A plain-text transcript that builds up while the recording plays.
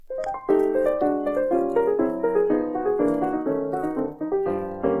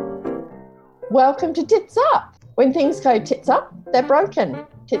Welcome to Tits Up. When things go tits up, they're broken.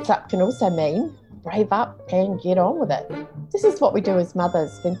 Tits up can also mean brave up and get on with it. This is what we do as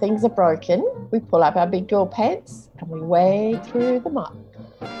mothers. When things are broken, we pull up our big girl pants and we wade through the muck.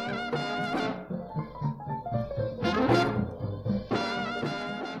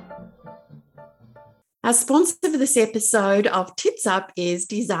 Our sponsor for this episode of Tits Up is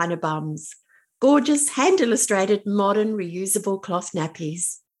Designer Bums. Gorgeous, hand-illustrated, modern, reusable cloth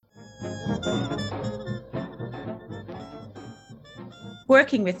nappies.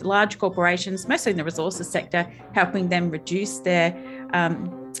 Working with large corporations, mostly in the resources sector, helping them reduce their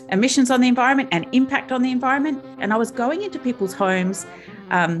emissions on the environment and impact on the environment. And I was going into people's homes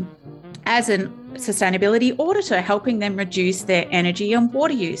as a sustainability auditor, helping them reduce their energy and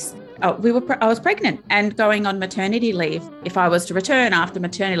water use. I was pregnant and going on maternity leave. If I was to return after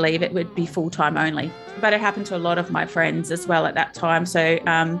maternity leave, it would be full-time only. But it happened to a lot of my friends as well at that time. So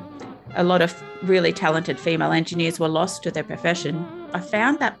a lot of really talented female engineers were lost to their profession. I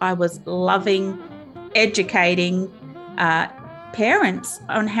found that I was loving educating parents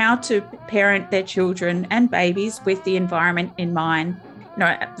on how to parent their children and babies with the environment in mind. You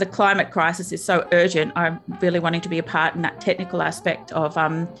know, the climate crisis is so urgent. I'm really wanting to be a part in that technical aspect of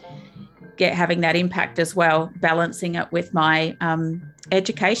having that impact as well, balancing it with my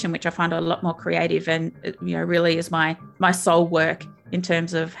education, which I find a lot more creative and really is my soul work in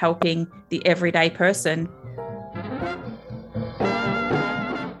terms of helping the everyday person.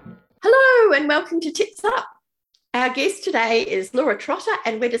 Hello and welcome to Tits Up. Our guest today is Laura Trotter,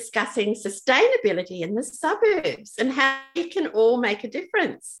 and we're discussing sustainability in the suburbs and how we can all make a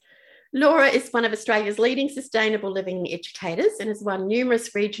difference. Laura is one of Australia's leading sustainable living educators and has won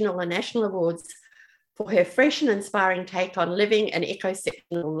numerous regional and national awards for her fresh and inspiring take on living an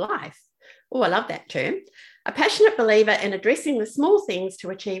eco-sectional life. Oh, I love that term. A passionate believer in addressing the small things to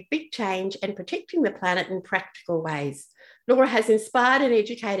achieve big change and protecting the planet in practical ways. Laura has inspired and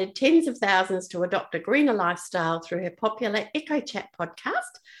educated tens of thousands to adopt a greener lifestyle through her popular EcoChat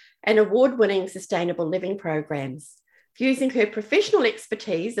podcast and award-winning sustainable living programs. Using her professional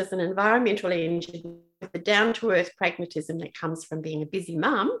expertise as an environmental engineer with the down-to-earth pragmatism that comes from being a busy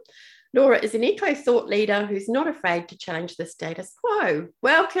mum, Laura is an eco-thought leader who's not afraid to challenge the status quo.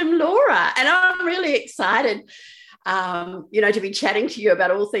 Welcome, Laura. And I'm really excited, to be chatting to you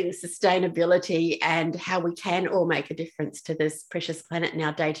about all things sustainability and how we can all make a difference to this precious planet in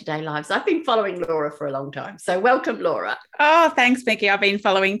our day-to-day lives. I've been following Laura for a long time. So welcome, Laura. Oh, thanks, Becky. I've been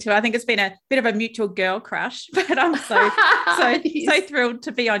following too. I think it's been a bit of a mutual girl crush, but I'm so thrilled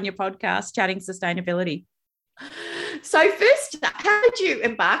to be on your podcast chatting sustainability. So first, how did you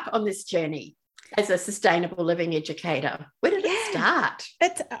embark on this journey as a sustainable living educator? Where did it start?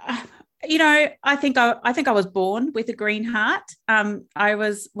 It's, I think I was born with a green heart. I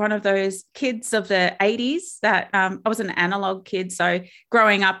was one of those kids of the 80s that I was an analog kid. So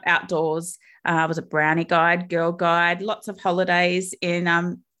growing up outdoors, I was a brownie guide, girl guide, lots of holidays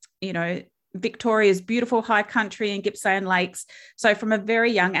in, Victoria's beautiful high country and Gippsland Lakes. So from a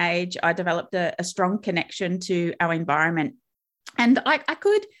very young age, I developed a strong connection to our environment. And I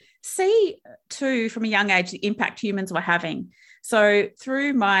could see too from a young age the impact humans were having. So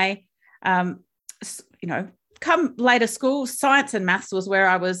through my, come later school, science and maths was where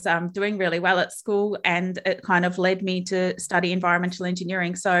I was doing really well at school, and it kind of led me to study environmental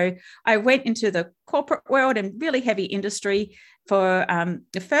engineering. So I went into the corporate world and really heavy industry for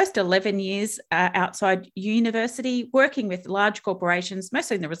the first 11 years outside university, working with large corporations,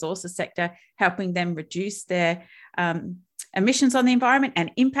 mostly in the resources sector, helping them reduce their emissions on the environment and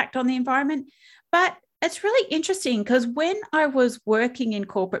impact on the environment. But it's really interesting because when I was working in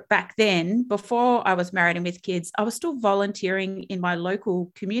corporate back then, before I was married and with kids, I was still volunteering in my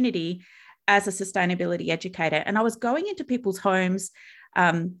local community as a sustainability educator. And I was going into people's homes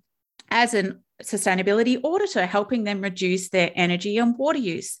as a sustainability auditor, helping them reduce their energy and water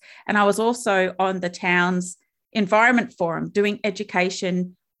use. And I was also on the town's environment forum doing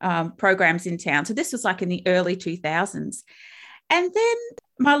education programs in town. So this was like in the early 2000s. And then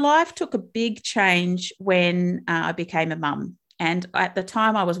my life took a big change when I became a mum. And at the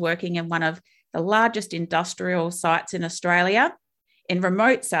time I was working in one of the largest industrial sites in Australia, in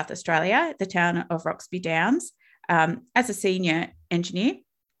remote South Australia, the town of Roxby Downs, as a senior engineer.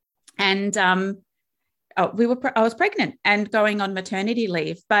 And I was pregnant and going on maternity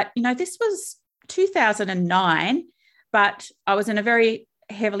leave. But, this was 2009, but I was in a very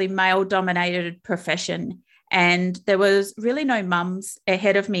heavily male-dominated profession. And there was really no mums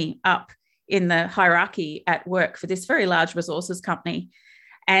ahead of me up in the hierarchy at work for this very large resources company.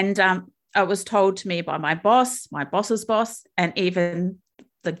 And I was told to me by my boss, my boss's boss, and even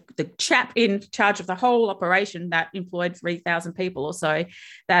the chap in charge of the whole operation that employed 3,000 people or so,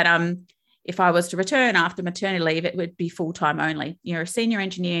 that if I was to return after maternity leave, it would be full-time only. You're a senior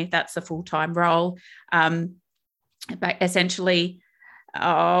engineer, that's a full-time role. But essentially,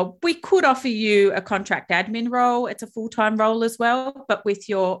 we could offer you a contract admin role. It's a full-time role as well, but with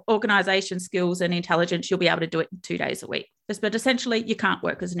your organisation skills and intelligence, you'll be able to do it 2 days a week. But essentially, you can't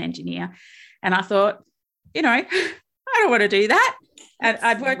work as an engineer. And I thought, I don't want to do that. And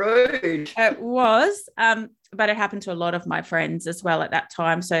I'd worked. Rude. It was, but it happened to a lot of my friends as well at that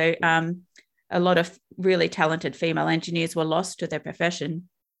time. So a lot of really talented female engineers were lost to their profession.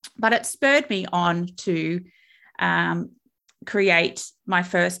 But it spurred me on to create my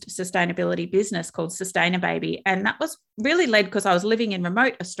first sustainability business called Sustainababy. And that was really led because I was living in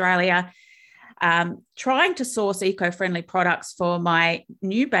remote Australia, trying to source eco-friendly products for my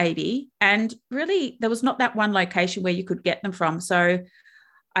new baby. And really, there was not that one location where you could get them from. So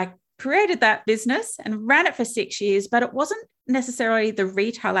I created that business and ran it for 6 years, but it wasn't necessarily the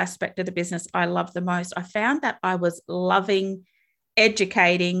retail aspect of the business I loved the most. I found that I was loving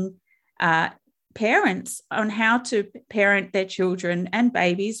educating parents on how to parent their children and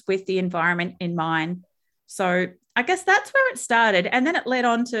babies with the environment in mind. So I guess that's where it started. And then it led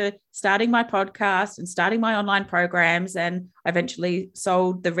on to starting my podcast and starting my online programs. And I eventually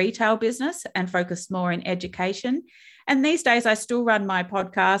sold the retail business and focused more in education. And these days I still run my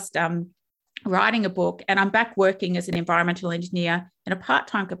podcast, writing a book, and I'm back working as an environmental engineer in a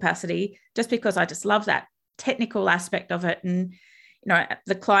part-time capacity just because I just love that technical aspect of it. And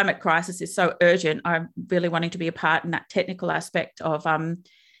the climate crisis is so urgent. I'm really wanting to be a part in that technical aspect of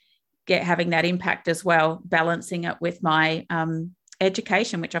having that impact as well, balancing it with my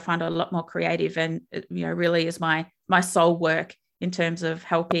education, which I find a lot more creative and really is my soul work in terms of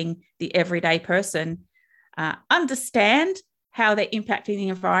helping the everyday person understand how they're impacting the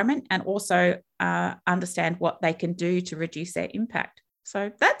environment and also understand what they can do to reduce their impact.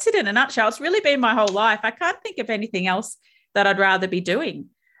 So that's it in a nutshell. It's really been my whole life. I can't think of anything else that I'd rather be doing.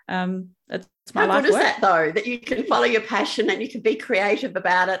 It's my life. How good is that, though, that you can follow your passion and you can be creative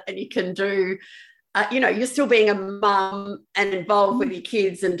about it and you can do, you're still being a mum and involved with your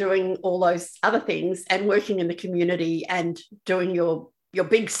kids and doing all those other things and working in the community and doing your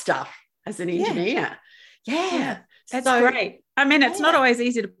big stuff as an engineer. Yeah. That's great. I mean, it's not always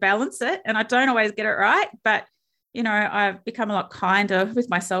easy to balance it and I don't always get it right, but, I've become a lot kinder with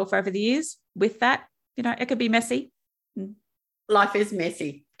myself over the years with that. It could be messy. Life is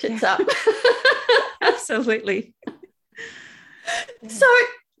messy. Tits up. Absolutely. So,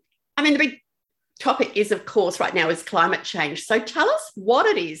 the big topic is, of course, right now is climate change. So tell us what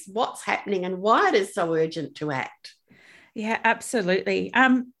it is, what's happening and why it is so urgent to act. Yeah, absolutely.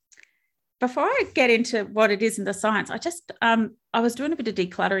 Before I get into what it is in the science, I was doing a bit of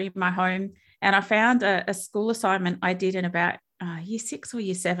decluttering in my home and I found a school assignment I did in about year 6 or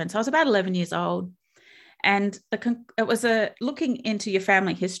year 7. So I was about 11 years old. And it was looking into your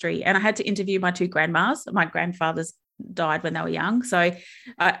family history. And I had to interview my 2 grandmas. My grandfathers died when they were young. So,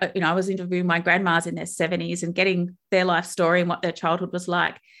 I was interviewing my grandmas in their 70s and getting their life story and what their childhood was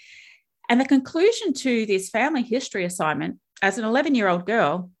like. And the conclusion to this family history assignment as an 11-year-old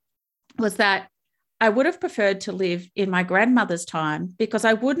girl was that I would have preferred to live in my grandmother's time because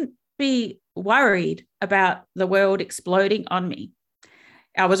I wouldn't be worried about the world exploding on me.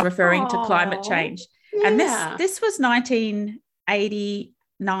 I was referring to climate change. Yeah. And this was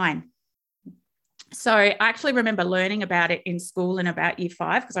 1989. So I actually remember learning about it in school in about year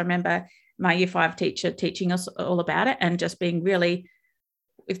 5 because I remember my year 5 teacher teaching us all about it and just being really,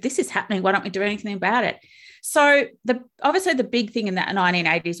 if this is happening, why don't we do anything about it? So obviously the big thing in the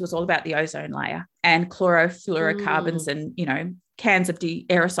 1980s was all about the ozone layer and chlorofluorocarbons and, cans of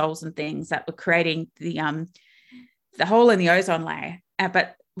aerosols and things that were creating the hole in the ozone layer.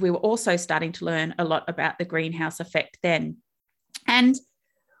 But we were also starting to learn a lot about the greenhouse effect then. And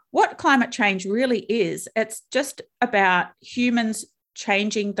what climate change really is, it's just about humans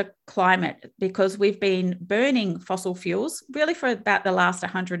changing the climate because we've been burning fossil fuels really for about the last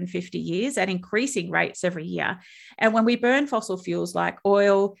 150 years at increasing rates every year. And when we burn fossil fuels like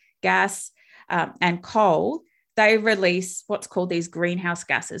oil, gas, and coal, they release what's called these greenhouse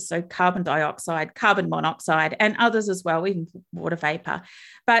gases, so carbon dioxide, carbon monoxide, and others as well, even water vapor.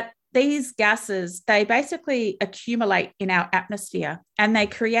 But these gases, they basically accumulate in our atmosphere and they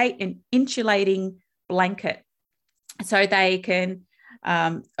create an insulating blanket. So they can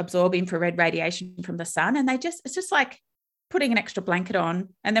absorb infrared radiation from the sun, and it's just like putting an extra blanket on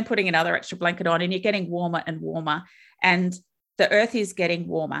and then putting another extra blanket on, and you're getting warmer and warmer. And the earth is getting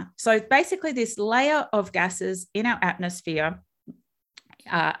warmer. So basically this layer of gases in our atmosphere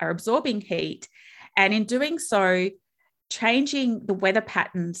are absorbing heat, and in doing so, changing the weather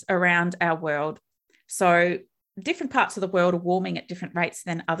patterns around our world. So different parts of the world are warming at different rates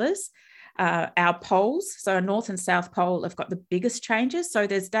than others. Our poles, so our North and South Pole, have got the biggest changes. So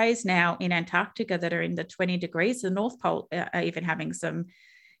there's days now in Antarctica that are in the 20 degrees. The North Pole are even having some,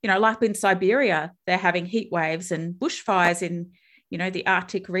 like in Siberia, they're having heat waves and bushfires in, the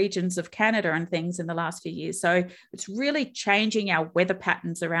Arctic regions of Canada and things in the last few years. So it's really changing our weather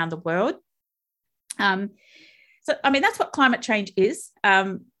patterns around the world. That's what climate change is.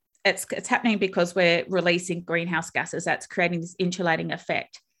 It's happening because we're releasing greenhouse gases. That's creating this insulating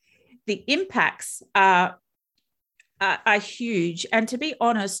effect. The impacts are huge. And to be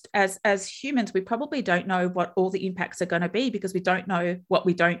honest, as humans, we probably don't know what all the impacts are going to be because we don't know what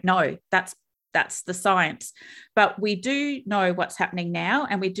we don't know. That's the science. But we do know what's happening now,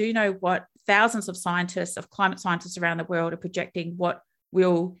 and we do know what thousands of climate scientists around the world are projecting what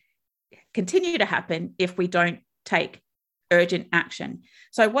will continue to happen if we don't take urgent action.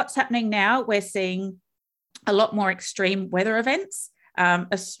 So what's happening now, we're seeing a lot more extreme weather events. I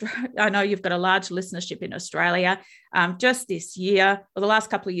know you've got a large listenership in Australia. Just this year, or the last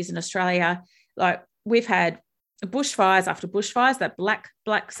couple of years in Australia, like we've had bushfires after bushfires, that black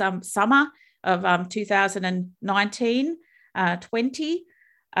summer of 2019, 20,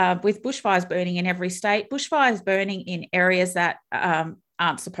 with bushfires burning in every state, bushfires burning in areas that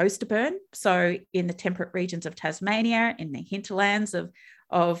aren't supposed to burn. So in the temperate regions of Tasmania, in the hinterlands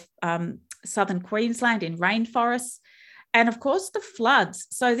of southern Queensland, in rainforests, and of course the floods.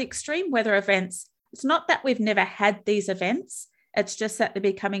 So the extreme weather events, it's not that we've never had these events, it's just that they're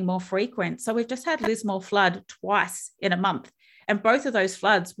becoming more frequent. So we've just had Lismore flood twice in a month. And both of those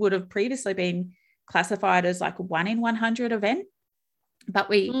floods would have previously been classified as like a 1 in 100 event.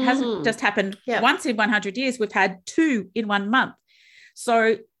 But hasn't just happened once in 100 years. We've had 2 in 1 month.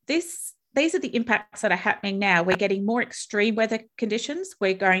 So these are the impacts that are happening now. We're getting more extreme weather conditions.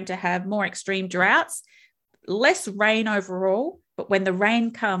 We're going to have more extreme droughts, less rain overall. But when the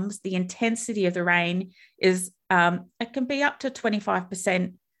rain comes, the intensity of the rain is, it can be up to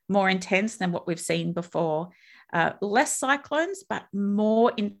 25% more intense than what we've seen before. Less cyclones, but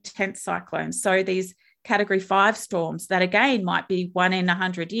more intense cyclones. So these Category 5 storms that, again, might be 1 in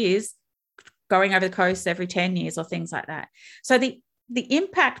 100 years going over the coast every 10 years or things like that. So the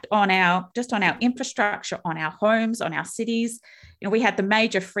impact on our infrastructure, on our homes, on our cities, we had the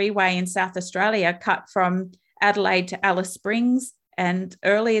major freeway in South Australia cut from Adelaide to Alice Springs, and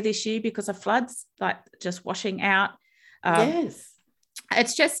earlier this year because of floods, like just washing out. Yes.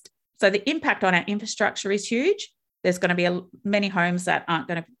 It's just, so the impact on our infrastructure is huge. There's going to be many homes that aren't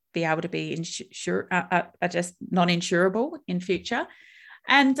going to be able to be are just non-insurable in future.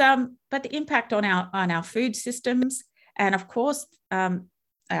 And but the impact on our food systems, and of course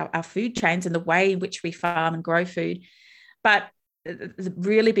our food chains and the way in which we farm and grow food, but the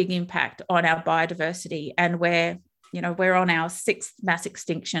really big impact on our biodiversity. And we're on our 6th mass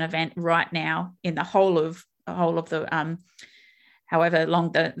extinction event right now in the whole of the however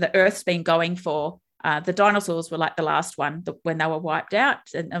long the Earth's been going for. The dinosaurs were like the last one when they were wiped out,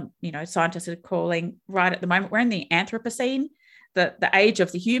 and scientists are calling right at the moment we're in the Anthropocene, the age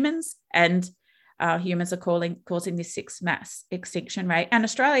of the humans, and humans are causing this 6th mass extinction rate. And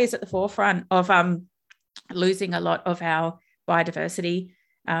Australia is at the forefront of losing a lot of our biodiversity.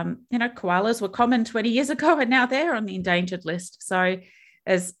 Koalas were common 20 years ago, and now they're on the endangered list. So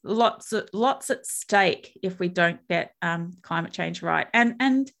there's lots at stake if we don't get climate change right.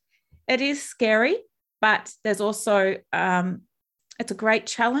 And it is scary, but there's also it's a great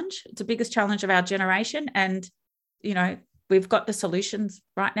challenge. It's the biggest challenge of our generation, and we've got the solutions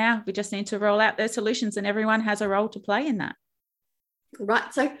right now. We just need to roll out those solutions, and everyone has a role to play in that.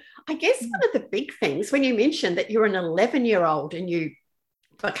 Right. So I guess one of the big things, when you mentioned that you're an 11-year-old and you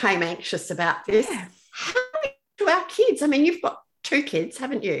became anxious about this, how do our kids? I mean, you've got 2 kids,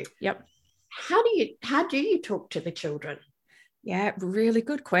 haven't you? Yep. How do you talk to the children? Yeah, really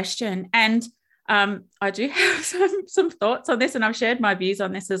good question. And I do have some thoughts on this, and I've shared my views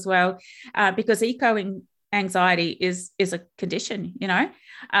on this as well, because eco-anxiety is a condition,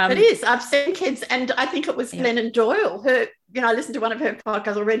 It is. I've seen kids, and I think it was Glennon Doyle. I listened to one of her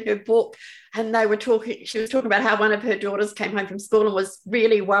podcasts, I read her book, and she was talking about how one of her daughters came home from school and was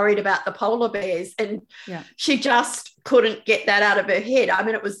really worried about the polar bears, and she just couldn't get that out of her head. I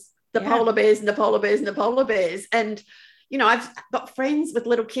mean, it was the polar bears and the polar bears and the polar bears. And, I've got friends with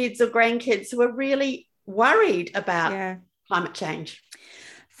little kids or grandkids who are really worried about climate change.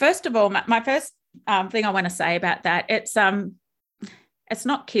 First of all, my first thing I want to say about that, it's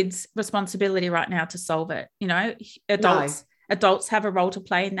not kids' responsibility right now to solve it. Adults adults have a role to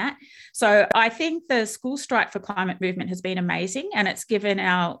play in that. So I think the School Strike for Climate movement has been amazing, and it's given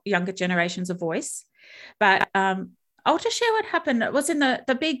our younger generations a voice. But I'll just share what happened. It was in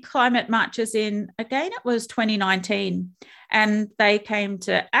the big climate marches it was 2019, and they came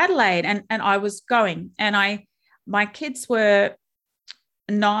to Adelaide, and I was going, and my kids were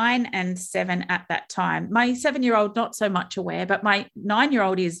 9 and 7 at that time. My 7-year-old, not so much aware, but my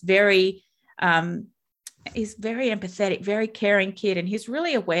 9-year-old is very empathetic, very caring kid, and he's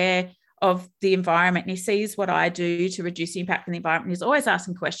really aware of the environment, and he sees what I do to reduce the impact on the environment. He's always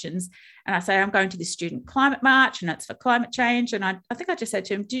asking questions, and I say, I'm going to this student climate march, and it's for climate change. And I think I just said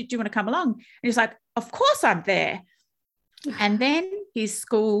to him, do you want to come along? And he's like, of course I'm there. And then his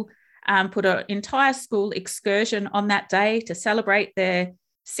school put an entire school excursion on that day to celebrate their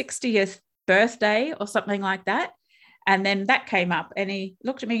 60th birthday or something like that. And then that came up, and he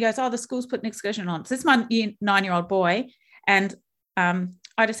looked at me and goes, the school's put an excursion on. So this is my 9-year-old boy. And I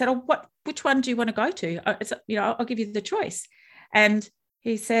just said, which one do you want to go to? I'll give you the choice. And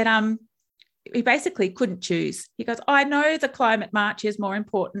he said, he basically couldn't choose. He goes, I know the climate march is more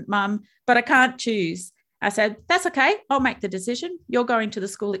important, Mum, but I can't choose. I said, that's okay. I'll make the decision. You're going to the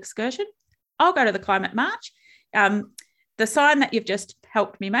school excursion. I'll go to the climate march. The sign that you've just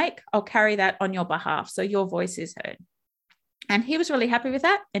helped me make, I'll carry that on your behalf, so your voice is heard. And he was really happy with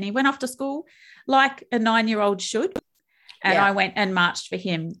that. And he went off to school like a 9-year-old should. And I went and marched for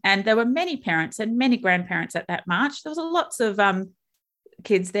him. And there were many parents and many grandparents at that march. There was lots of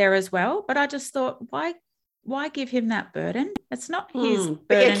kids there as well. But I just thought, why give him that burden? It's not his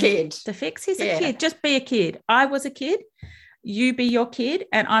burden to fix. He's a kid. Just be a kid. I was a kid. You be your kid.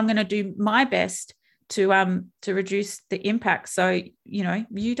 And I'm going to do my best to reduce the impact. So,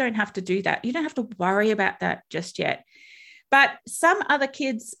 you don't have to do that. You don't have to worry about that just yet. But some other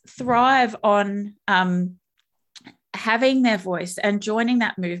kids thrive on having their voice and joining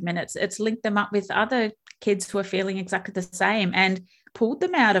that movement. It's linked them up with other kids who are feeling exactly the same and pulled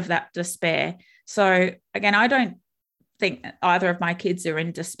them out of that despair. So again, I don't think either of my kids are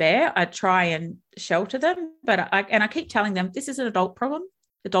in despair. I try and shelter them, but I keep telling them this is an adult problem.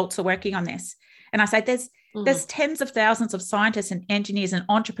 Adults are working on this. And I say there's tens of thousands of scientists and engineers and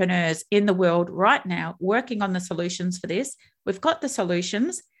entrepreneurs in the world right now working on the solutions for this. We've got the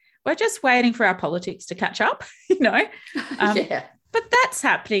solutions. We're just waiting for our politics to catch up, But that's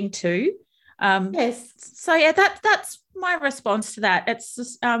happening too. Yes. So that's my response to that. It's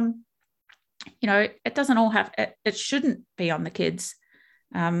just, it doesn't all have. It shouldn't be on the kids.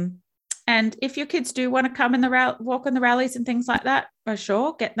 And if your kids do want to come in walk in the rallies and things like that, for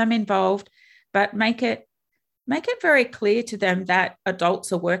sure, get them involved, but make it very clear to them that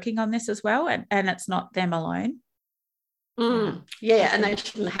adults are working on this as well, and it's not them alone. And they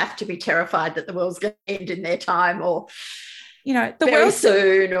shouldn't have to be terrified that the world's going to end in their time, or the world's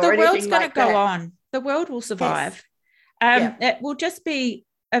going to go on. The world will survive. Yes. It will just be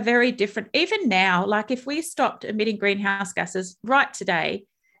a very different. Even now, like if we stopped emitting greenhouse gases right today,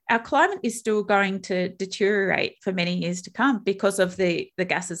 our climate is still going to deteriorate for many years to come because of the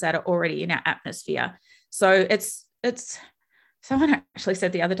gases that are already in our atmosphere. So it's. Someone actually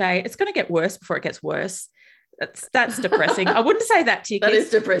said the other day, it's going to get worse before it gets worse. That's depressing. I wouldn't say that to you. That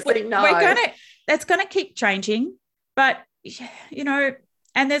is depressing. No, it's going to keep changing, but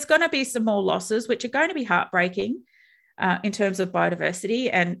and there's going to be some more losses, which are going to be heartbreaking in terms of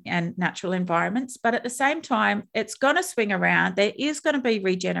biodiversity and natural environments. But at the same time, it's going to swing around. There is going to be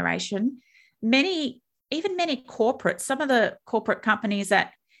regeneration. Many corporates, some of the corporate companies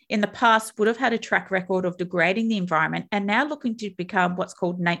that in the past would have had a track record of degrading the environment and now looking to become what's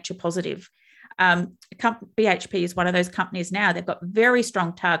called nature positive. BHP is one of those companies now. They've got very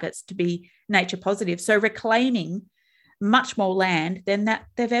strong targets to be nature positive, so reclaiming much more land than that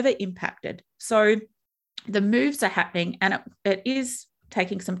they've ever impacted. So the moves are happening, and it is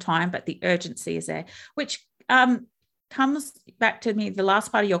taking some time, but the urgency is there, which comes back to me, the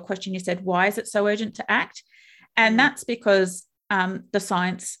last part of your question. You said, why is it so urgent to act? And that's because the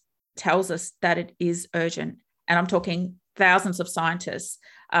science tells us that it is urgent. And I'm talking thousands of scientists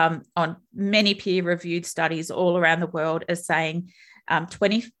on many peer-reviewed studies all around the world are saying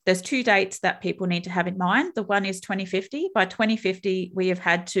there's 2 dates that people need to have in mind. The one is 2050. By 2050, we have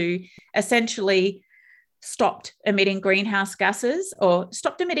had to essentially stopped emitting greenhouse gases, or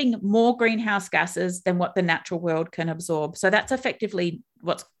stopped emitting more greenhouse gases than what the natural world can absorb. So that's effectively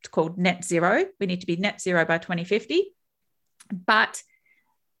what's called net zero. We need to be net zero by 2050. But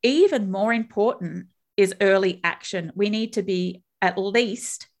even more important is early action. We need to be at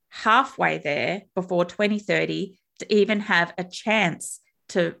least halfway there before 2030 to even have a chance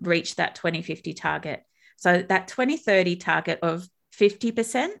to reach that 2050 target. So that 2030 target of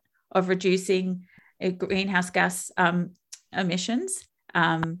 50% of reducing greenhouse gas emissions,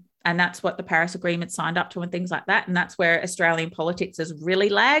 and that's what the Paris Agreement signed up to and things like that. And that's where Australian politics has really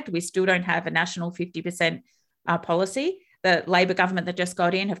lagged. We still don't have a national 50% policy. The Labor government that just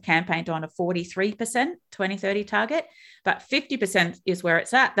got in have campaigned on a 43% 2030 target, but 50% is where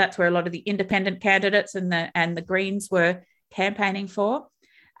it's at. That's where a lot of the independent candidates and the Greens were campaigning for.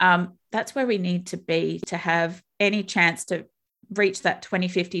 That's where we need to be to have any chance to reach that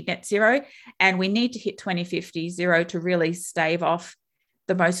 2050 net zero. And we need to hit 2050 zero to really stave off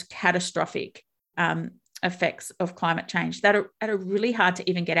the most catastrophic effects of climate change that are really hard to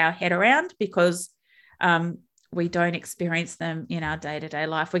even get our head around because we don't experience them in our day-to-day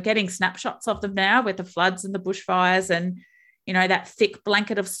life. We're getting snapshots of them now with the floods and the bushfires and, you know, that thick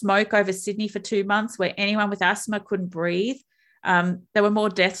blanket of smoke over Sydney for 2 months where anyone with asthma couldn't breathe. There were more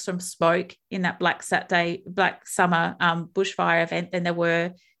deaths from smoke in that Black Summer bushfire event than there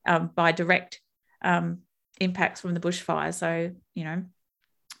were by direct impacts from the bushfire. So, you know.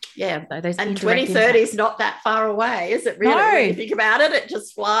 Yeah, so and 2030 is not that far away, is it really? No. When you think about it, it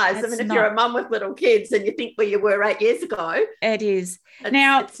just flies. If you're a mum with little kids and you think where you were 8 years ago. It is.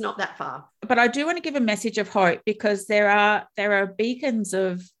 It's not that far. But I do want to give a message of hope because there are beacons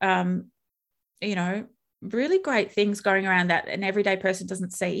of, you know, really great things going around that an everyday person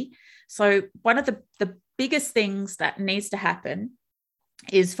doesn't see. So one of the biggest things that needs to happen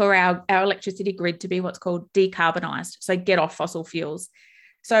is for our electricity grid to be what's called decarbonised. So get off fossil fuels.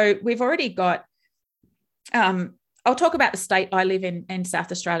 So we've already got, I'll talk about the state I live in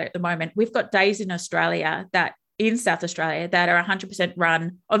South Australia at the moment. We've got days in South Australia that are 100%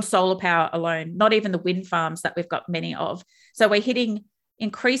 run on solar power alone, not even the wind farms that we've got many of. So we're hitting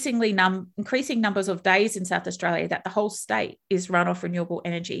increasing numbers of days in South Australia that the whole state is run off renewable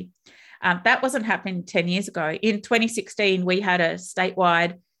energy. That wasn't happening 10 years ago. In 2016, we had a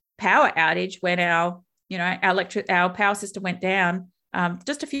statewide power outage when our power system went down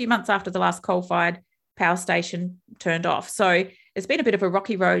just a few months after the last coal-fired power station turned off. So it's been a bit of a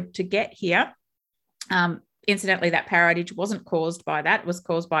rocky road to get here. Incidentally, that power outage wasn't caused by that. It was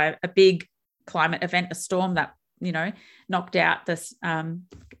caused by a big climate event, a storm that, you know, knocked out the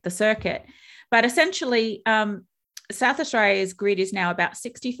circuit. But essentially, South Australia's grid is now about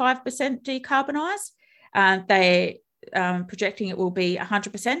 65% decarbonised. They're projecting it will be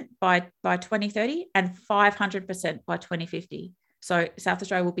 100% by 2030 and 500% by 2050. So South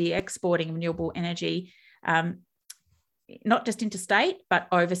Australia will be exporting renewable energy, not just interstate, but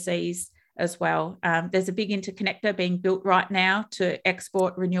overseas as well. There's a big interconnector being built right now to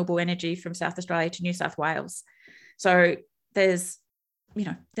export renewable energy from South Australia to New South Wales. So there's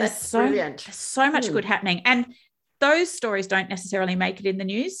so much good happening. And those stories don't necessarily make it in the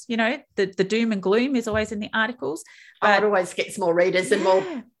news. You know, the doom and gloom is always in the articles. But it always gets more readers and more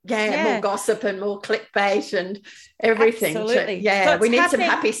gossip and more clickbait and everything. Absolutely. So we need some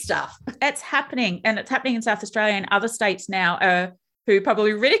happy stuff. It's happening, and it's happening in South Australia and other states now who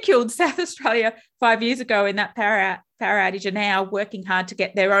probably ridiculed South Australia 5 years ago in that power outage are now working hard to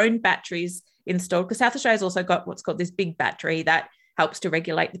get their own batteries installed, because South Australia's also got what's called this big battery that helps to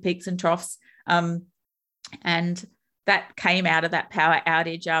regulate the peaks and troughs. And that came out of that power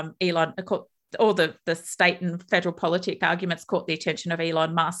outage. Elon, all the state and federal politic arguments caught the attention of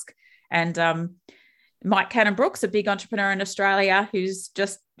Elon Musk. And Mike Cannon-Brookes, a big entrepreneur in Australia, he's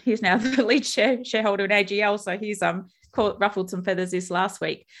now the lead shareholder in AGL. So he's ruffled some feathers this last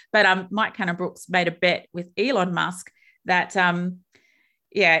week. But Mike Cannon-Brookes made a bet with Elon Musk that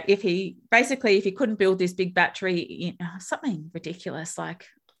if he couldn't build this big battery, something ridiculous, like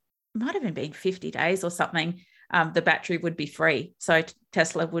might have been 50 days or something, the battery would be free. So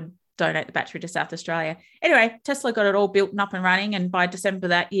Tesla would donate the battery to South Australia. Anyway, Tesla got it all built and up and running. And by December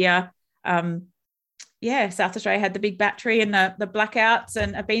that year, South Australia had the big battery and the blackouts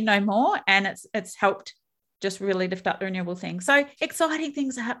and have been no more. And it's helped just really lift up the renewable thing. So exciting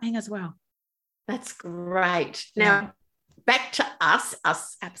things are happening as well. That's great. Now, back to us,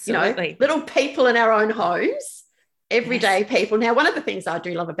 absolutely, little people in our own homes. Everyday people. Now, one of the things I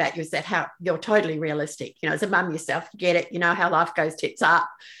do love about you is that how you're totally realistic. You know, as a mum yourself, you get it. You know how life goes tits up,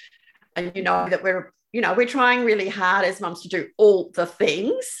 and you know that we're trying really hard as mums to do all the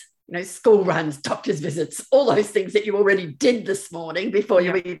things. You know, school runs, doctor's visits, all those things that you already did this morning before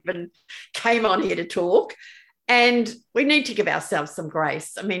you even came on here to talk. And we need to give ourselves some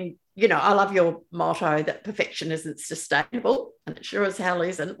grace. I mean, you know, I love your motto that perfection isn't sustainable, and it sure as hell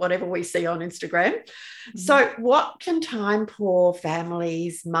isn't, whatever we see on Instagram. Mm-hmm. So what can time poor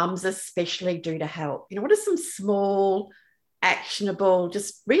families, mums especially, do to help? You know, what are some small, actionable,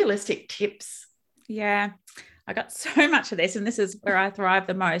 just realistic tips? Yeah, I got so much of this, and this is where I thrive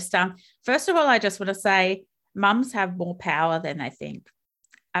the most. First of all, I just want to say mums have more power than they think.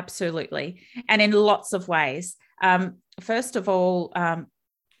 Absolutely. And in lots of ways. First of all,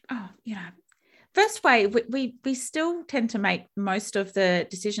 first way, we still tend to make most of the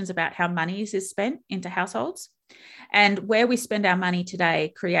decisions about how money is spent into households. And where we spend our money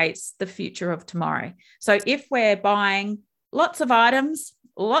today creates the future of tomorrow. So if we're buying lots of items,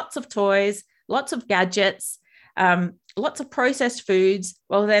 lots of toys, lots of gadgets, lots of processed foods,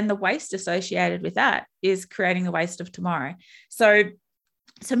 well, then the waste associated with that is creating the waste of tomorrow. So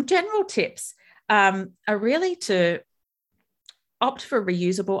some general tips are really to opt for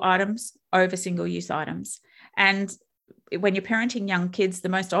reusable items over single-use items. And when you're parenting young kids, the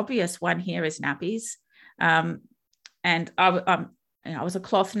most obvious one here is nappies. And I was a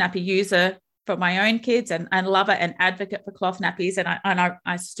cloth nappy user for my own kids and lover and advocate for cloth nappies. And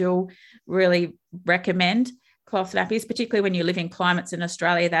I still really recommend cloth nappies, particularly when you live in climates in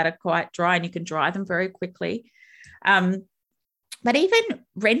Australia that are quite dry and you can dry them very quickly. But even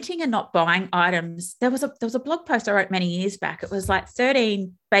renting and not buying items, there was a blog post I wrote many years back. It was like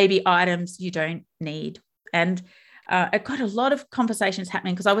 13 baby items you don't need. And it got a lot of conversations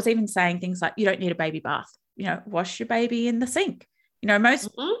happening because I was even saying things like, you don't need a baby bath, wash your baby in the sink. Most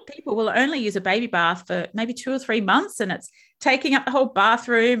people will only use a baby bath for maybe 2 or 3 months, and it's taking up the whole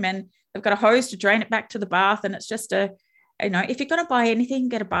bathroom, and they've got a hose to drain it back to the bath. And it's just if you're going to buy anything,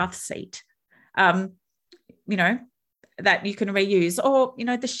 get a bath seat, that you can reuse, or,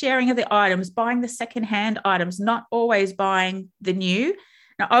 the sharing of the items, buying the secondhand items, not always buying the new.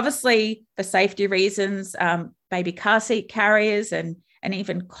 Now, obviously, for safety reasons, baby car seat carriers and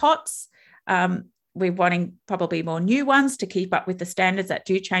even cots, we're wanting probably more new ones to keep up with the standards that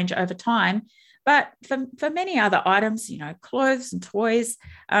do change over time. But for many other items, clothes and toys,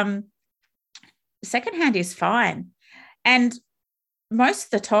 secondhand is fine. And most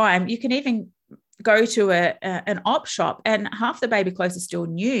of the time, you can even go to an op shop and half the baby clothes are still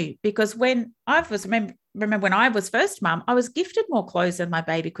new, because when remember when I was first mum, I was gifted more clothes than my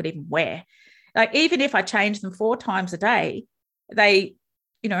baby could even wear. Like, even if I changed them 4 times a day, they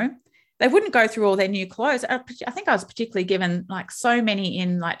wouldn't go through all their new clothes. I think I was particularly given like so many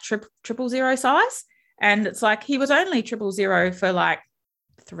in like 000 size. And it's like, he was only 000 for like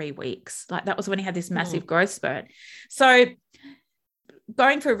 3 weeks. Like, that was when he had this massive growth spurt. So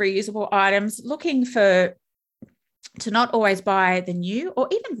going for reusable items, looking to not always buy the new, or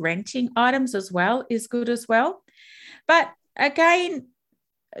even renting items as well is good as well. But again,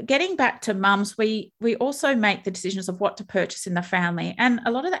 getting back to mums, we also make the decisions of what to purchase in the family. And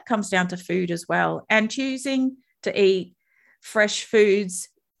a lot of that comes down to food as well, and choosing to eat fresh foods,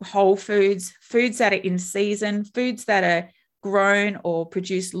 whole foods, foods that are in season, foods that are grown or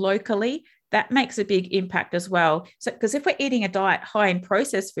produced locally. That makes a big impact as well. So, because if we're eating a diet high in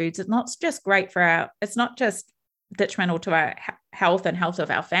processed foods, it's not just detrimental to our health and health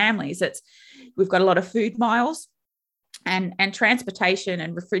of our families. We've got a lot of food miles, and transportation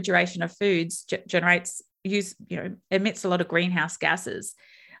and refrigeration of foods emits a lot of greenhouse gases.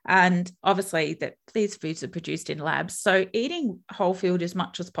 And obviously that these foods are produced in labs. So eating whole food as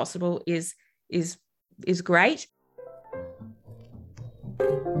much as possible is great.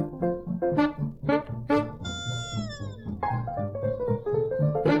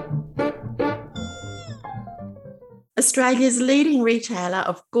 Australia's leading retailer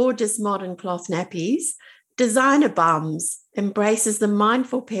of gorgeous modern cloth nappies, Designer Bums embraces the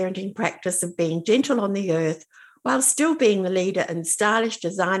mindful parenting practice of being gentle on the earth while still being the leader in stylish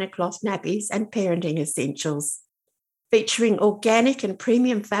designer cloth nappies and parenting essentials. Featuring organic and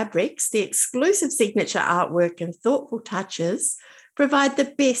premium fabrics, the exclusive signature artwork and thoughtful touches provide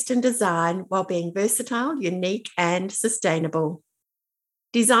the best in design while being versatile, unique, and sustainable.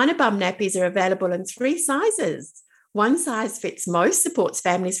 Designer Bum nappies are available in 3 sizes. One size fits most, supports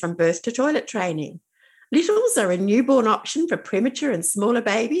families from birth to toilet training. Littles are a newborn option for premature and smaller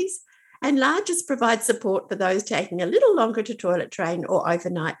babies, and larges provide support for those taking a little longer to toilet train or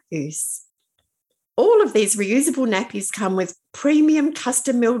overnight use. All of these reusable nappies come with premium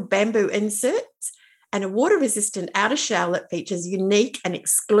custom-milled bamboo inserts and a water-resistant outer shell that features unique and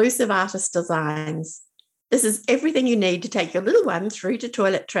exclusive artist designs. This is everything you need to take your little one through to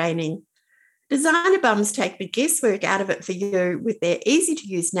toilet training. Designer Bums take the guesswork out of it for you with their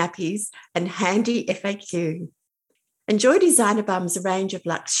easy-to-use nappies and handy FAQ. Enjoy Designer Bums' range of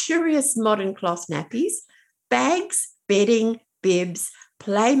luxurious modern cloth nappies, bags, bedding, bibs,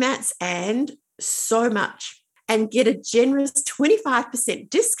 playmats, and so much. And get a generous 25%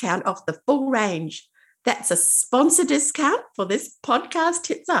 discount off the full range. That's a sponsor discount for this podcast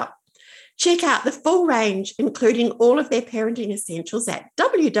Tits Up. Check out the full range, including all of their parenting essentials at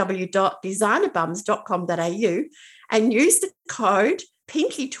www.designerbums.com.au and use the code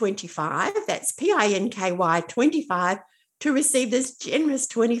PINKY25, that's PINKY 25, to receive this generous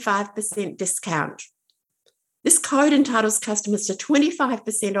 25% discount. This code entitles customers to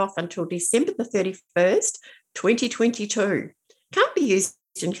 25% off until December the 31st, 2022. Can't be used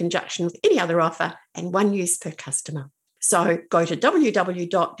in conjunction with any other offer and one use per customer. So go to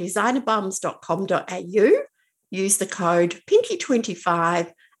www.designerbums.com.au, use the code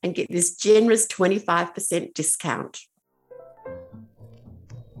PINKY25 and get this generous 25% discount.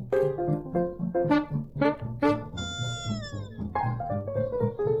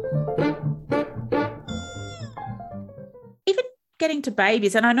 Even getting to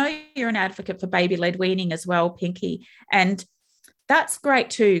babies, and I know you're an advocate for baby-led weaning as well, Pinky, and that's great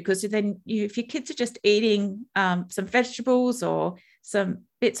too, because then if your kids are just eating some vegetables or some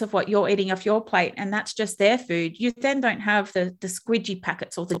bits of what you're eating off your plate, and that's just their food, you then don't have the squidgy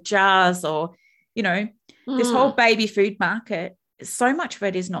packets or the jars or, this whole baby food market. So much of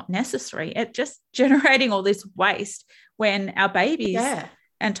it is not necessary. It's just generating all this waste when our babies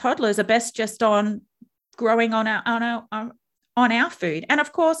and toddlers are best just on growing on our food. And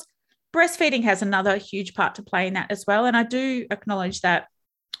of course, breastfeeding has another huge part to play in that as well. And I do acknowledge that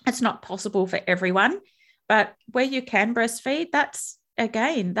it's not possible for everyone, but where you can breastfeed,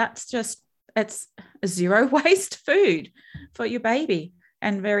 it's a zero waste food for your baby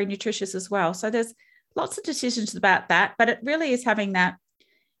and very nutritious as well. So there's lots of decisions about that, but it really is having that,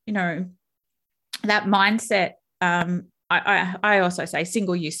 that mindset. I also say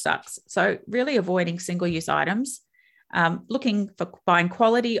single use sucks. So really avoiding single use items, looking for buying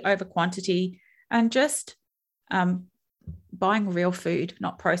quality over quantity, and just buying real food,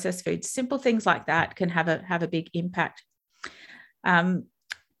 not processed food. Simple things like that can have a big impact.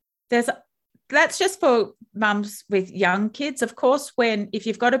 That's just for mums with young kids. Of course, if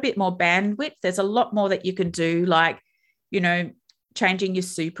you've got a bit more bandwidth, there's a lot more that you can do, like, changing your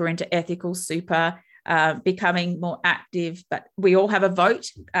super into ethical super, becoming more active. But we all have a vote.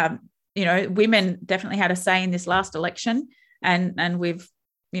 Women definitely had a say in this last election, and we've,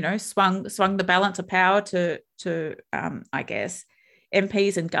 swung the balance of power to I guess,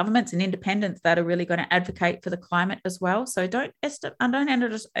 MPs and governments and independents that are really going to advocate for the climate as well. So don't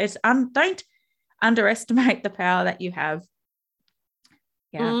underestimate the power that you have.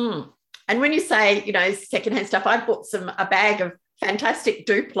 Yeah. And when you say, secondhand stuff, I bought a bag of fantastic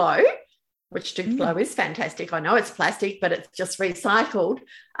Duplo, which Duplo is fantastic. I know it's plastic, but it's just recycled,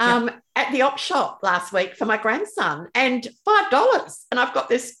 at the op shop last week for my grandson, and $5. And I've got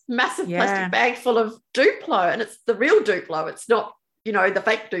this massive plastic bag full of Duplo, and it's the real Duplo. It's not, the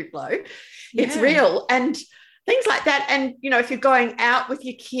fake Duplo. It's real, and things like that. And, if you're going out with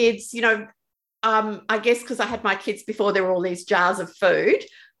your kids, I guess because I had my kids before, there were all these jars of food.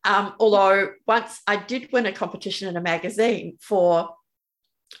 Although once I did win a competition in a magazine for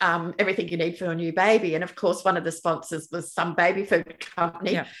everything you need for your new baby. And of course, one of the sponsors was some baby food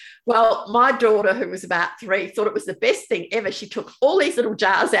company. Yeah. Well, my daughter, who was about 3, thought it was the best thing ever. She took all these little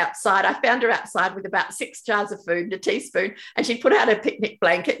jars outside. I found her outside with about 6 jars of food and a teaspoon, and she'd put out her picnic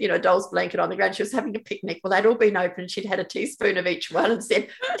blanket, doll's blanket on the ground. She was having a picnic. Well, they'd all been open. She'd had a teaspoon of each one and said,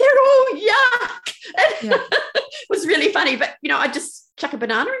 they're all yuck. And it was really funny. But, I just chuck a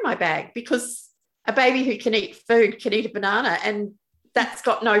banana in my bag, because a baby who can eat food can eat a banana, and that's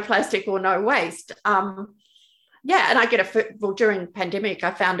got no plastic or no waste. And I get during pandemic,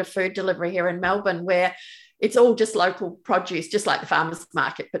 I found a food delivery here in Melbourne where it's all just local produce, just like the farmer's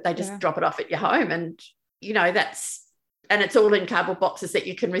market, but they just drop it off at your home. And, and it's all in cardboard boxes that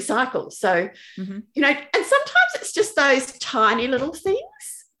you can recycle. So, and sometimes it's just those tiny little things,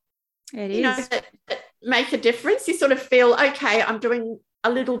 that make a difference. You sort of feel, okay, I'm doing a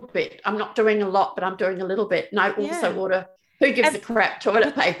little bit. I'm not doing a lot, but I'm doing a little bit. And I also order, who gives a crap,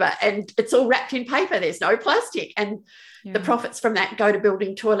 toilet paper, and it's all wrapped in paper. There's no plastic, and the profits from that go to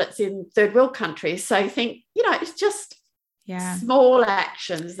building toilets in third world countries. So you think, it's just small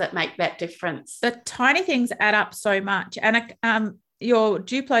actions that make that difference. The tiny things add up so much. And your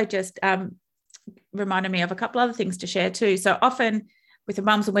Duplo just reminded me of a couple other things to share too. So often with the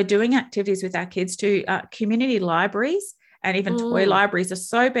mums, when we're doing activities with our kids too, community libraries and even toy libraries are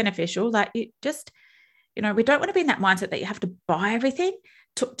so beneficial that it just, we don't want to be in that mindset that you have to buy everything.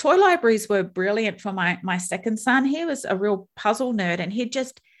 Toy libraries were brilliant for my second son. He was a real puzzle nerd, and he'd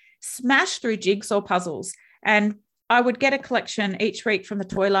just smash through jigsaw puzzles. And I would get a collection each week from the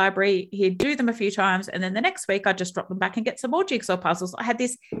toy library. He'd do them a few times, and then the next week I'd just drop them back and get some more jigsaw puzzles. I had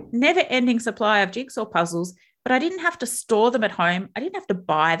this never-ending supply of jigsaw puzzles, but I didn't have to store them at home. I didn't have to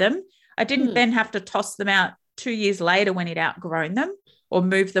buy them. I didn't then have to toss them out 2 years later when he'd outgrown them or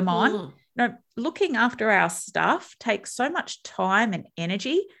move them on. Looking after our stuff takes so much time and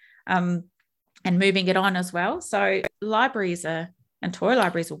energy, and moving it on as well. So libraries and toy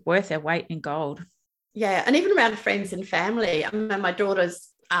libraries are worth their weight in gold. Yeah, and even around friends and family. I mean, my daughter's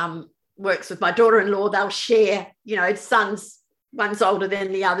works with my daughter-in-law. They'll share, one's older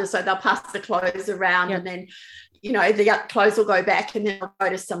than the other, so they'll pass the clothes around, and then, the clothes will go back and then they'll go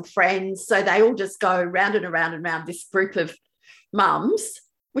to some friends. So they all just go round and around and around, this group of mums,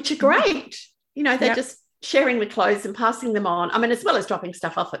 which are great. They're just sharing the clothes and passing them on. I mean, as well as dropping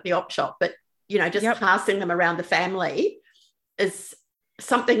stuff off at the op shop, but, just passing them around the family is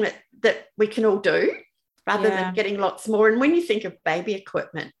something that we can all do rather than getting lots more. And when you think of baby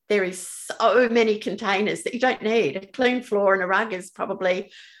equipment, there is so many containers that you don't need. A clean floor and a rug is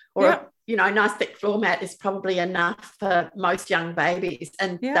probably, or a nice thick floor mat is probably enough for most young babies,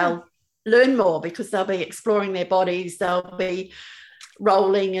 and they'll learn more because they'll be exploring their bodies, they'll be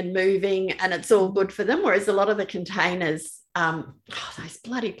rolling and moving, and it's all good for them. Whereas a lot of the containers, those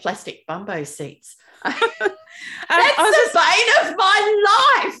bloody plastic bumbo seats, that's the bane of my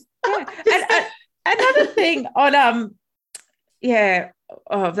life. Another thing on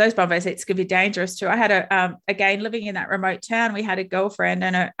those bumbo seats could be dangerous too. I had again, living in that remote town, we had a girlfriend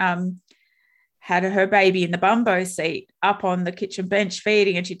and had her baby in the bumbo seat up on the kitchen bench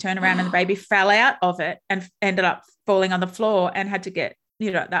feeding, and she turned around and the baby fell out of it and ended up falling on the floor and had to get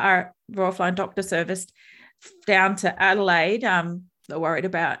the Royal Flying Doctor Service down to Adelaide. They're worried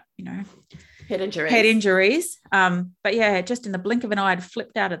about head injuries. But just in the blink of an eye, I'd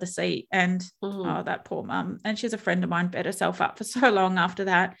flipped out of the seat, and that poor mum. And she's a friend of mine, bet herself up for so long after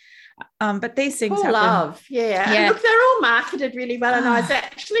that. But these things happen. Love, And look, they're all marketed really well. And I was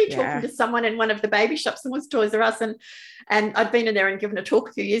actually talking to someone in one of the baby shops, and was Toys R Us, and I'd been in there and given a talk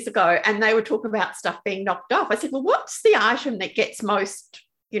a few years ago, and they were talking about stuff being knocked off. I said, well, what's the item that gets most,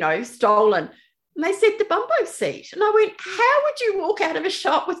 stolen? And they said the bumbo seat. And I went, how would you walk out of a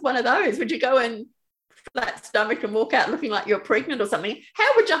shop with one of those? Would you go in flat stomach and walk out looking like you're pregnant or something?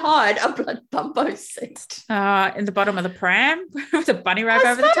 How would you hide a blood bumbo seat? In the bottom of the pram with a bunny rug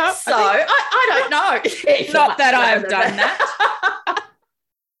over the top? So I don't know. Not that I have done that.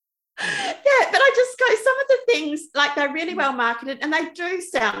 But I just go, some of the things, like, they're really well marketed and they do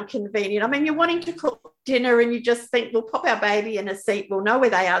sound convenient. I mean, you're wanting to cook dinner and you just think, we'll pop our baby in a seat, we'll know where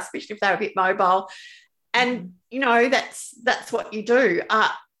they are, especially if they're a bit mobile. And, that's what you do.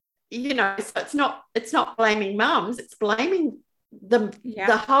 So it's not blaming mums, it's blaming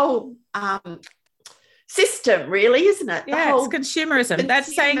the whole system, really, isn't it? It's consumerism.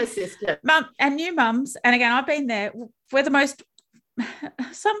 That's saying system. Mum and new mums, and again, I've been there, we're the most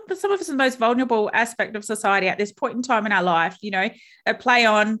some of us are the most vulnerable aspect of society at this point in time in our life. Play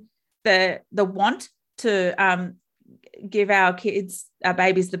on the want to give our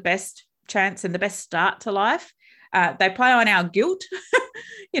babies the best chance and the best start to life. They play on our guilt,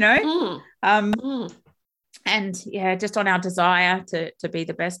 and just on our desire to be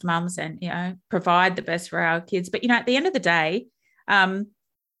the best mums and provide the best for our kids. But at the end of the day,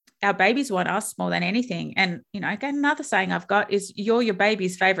 our babies want us more than anything. And, again, another saying I've got is, you're your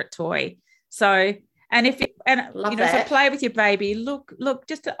baby's favorite toy. So, so play with your baby, look,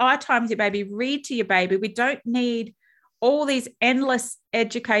 just eye time with your baby, read to your baby. We don't need all these endless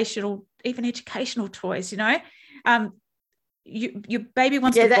educational toys, your baby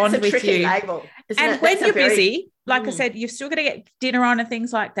wants to bond with you. Label, and when you're busy, like I said, you've still got to get dinner on and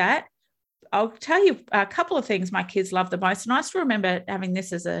things like that. I'll tell you a couple of things my kids love the most. And I still remember having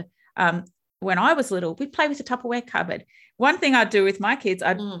this as when I was little, we'd play with the Tupperware cupboard. One thing I'd do with my kids,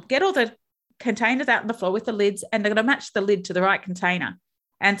 I'd get all the containers out on the floor with the lids, and they're going to match the lid to the right container.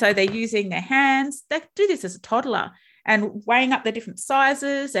 And so they're using their hands. They do this as a toddler and weighing up the different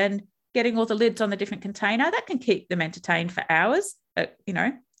sizes and getting all the lids on the different container. That can keep them entertained for hours.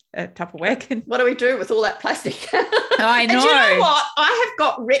 Tupperware can. What do we do with all that plastic? I know. And you know what? I have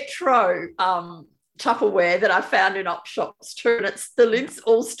got retro Tupperware that I found in op shops too, and the lids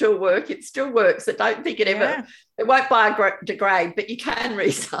all still work. It still works. I don't think it won't biodegrade, but you can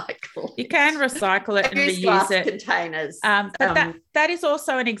recycle. You can recycle it and reuse glass it. Containers. But that is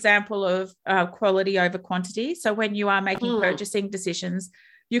also an example of quality over quantity. So when you are making purchasing decisions,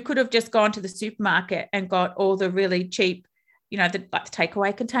 you could have just gone to the supermarket and got all the really cheap, the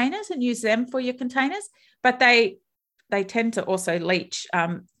takeaway containers and use them for your containers. But they tend to also leach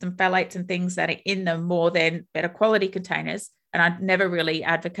some phthalates and things that are in them more than better quality containers. And I'd never really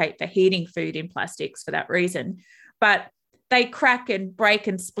advocate for heating food in plastics for that reason. But they crack and break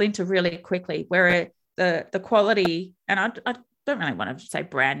and splinter really quickly, where the quality, and don't really want to say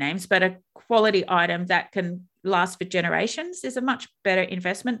brand names, but a quality item that can last for generations is a much better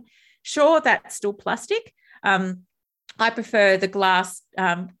investment. Sure, that's still plastic. I prefer the glass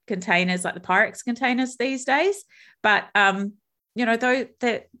containers, like the Pyrex containers these days. But, though,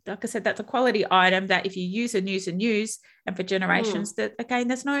 like I said, that's a quality item that if you use and use and use, and for generations, that, again,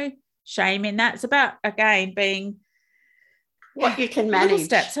 there's no shame in that. It's about, again, being what you can manage.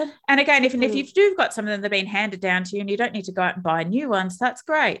 Steps. And again, if you've got some of them that have been handed down to you and you don't need to go out and buy new ones, that's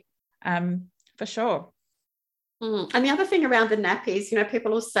great, for sure. And the other thing around the nappies,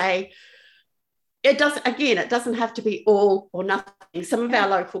 people will say, it doesn't have to be all or nothing. Some of our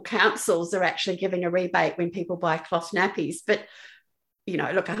local councils are actually giving a rebate when people buy cloth nappies, but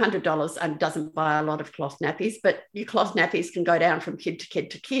look, $100 doesn't buy a lot of cloth nappies, but your cloth nappies can go down from kid to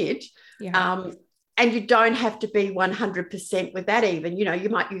kid to kid. Yeah. And you don't have to be 100% with that even. You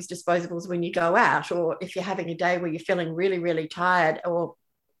might use disposables when you go out, or if you're having a day where you're feeling really, really tired or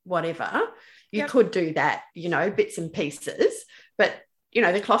whatever, you could do that, bits and pieces. But,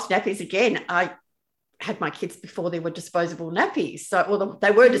 the cloth nappies, again, I had my kids before there were disposable nappies. So, they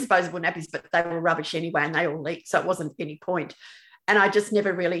were disposable nappies, but they were rubbish anyway and they all leaked. So it wasn't any point. And I just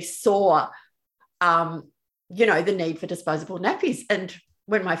never really saw, the need for disposable nappies. And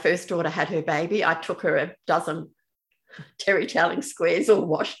when my first daughter had her baby, I took her a dozen terry toweling squares all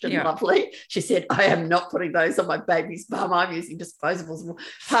washed and lovely. She said, I am not putting those on my baby's bum. I'm using disposables.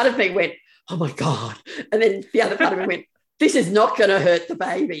 Part of me went, oh, my God. And then the other part of me went, this is not going to hurt the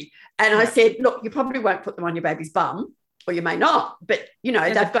baby. And I said, look, you probably won't put them on your baby's bum, or you may not. But, they've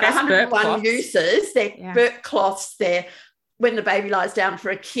got 101 uses. They're burp cloths. They're when the baby lies down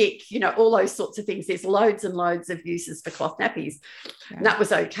for a kick, all those sorts of things. There's loads and loads of uses for cloth nappies. Yeah. And that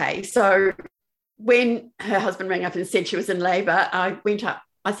was okay. So when her husband rang up and said she was in labour, I went up.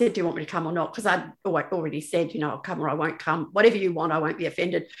 I said, do you want me to come or not? Because I'd already said, I'll come or I won't come. Whatever you want, I won't be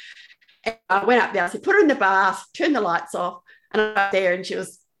offended. And I went up there. I said, put her in the bath, turn the lights off. And I was there and she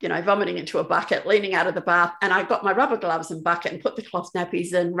was, vomiting into a bucket, leaning out of the bath. And I got my rubber gloves and bucket and put the cloth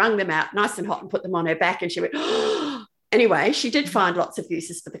nappies in, wrung them out nice and hot and put them on her back. And she went, oh. Anyway, she did find lots of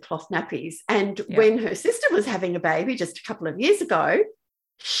uses for the cloth nappies. And when her sister was having a baby just a couple of years ago,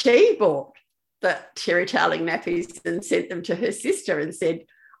 she bought the terry toweling nappies and sent them to her sister and said,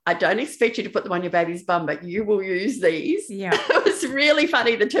 I don't expect you to put them on your baby's bum, but you will use these. Yeah. It was really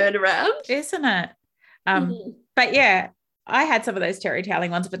funny, the turnaround. Isn't it? But yeah, I had some of those terry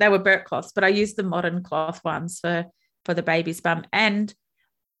toweling ones, but they were burp cloths, but I used the modern cloth ones for the baby's bum. And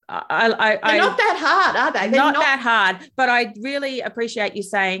they're not that hard, are they? They're not that hard, but I really appreciate you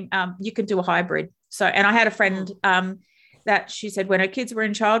saying you can do a hybrid. So, and I had a friend that she said when her kids were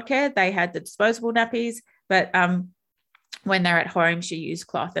in childcare, they had the disposable nappies, but when they're at home, she used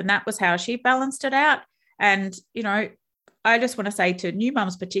cloth, and that was how she balanced it out. And, I just want to say to new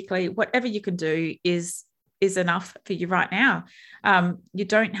mums particularly, whatever you can do is enough for you right now. You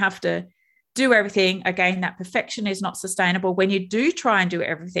don't have to do everything. Again, that perfection is not sustainable. When you do try and do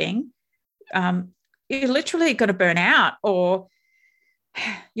everything, you're literally going to burn out, or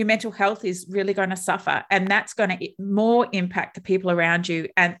your mental health is really going to suffer, and that's going to more impact the people around you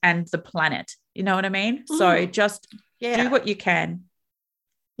and the planet. You know what I mean? So just do what you can.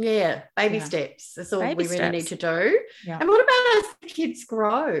 Yeah, baby steps. That's all we really need to do. Yeah. And what about as the kids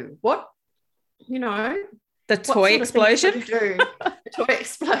grow? What, the toy explosion? The toy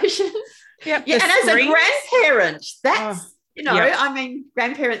explosion. Yep, yeah, and as a grandparent, that's,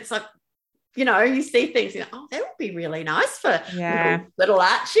 grandparents are, you see things, that would be really nice for little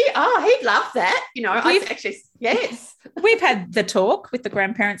Archie. Oh, he'd love that. Yes. We've had the talk with the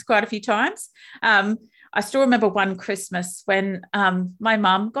grandparents quite a few times. I still remember one Christmas when my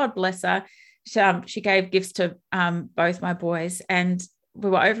mum, God bless her, she gave gifts to both my boys, and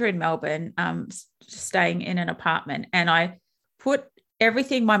we were over in Melbourne staying in an apartment, and I put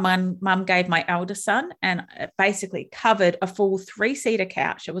everything my mum gave my eldest son, and it basically covered a full 3-seater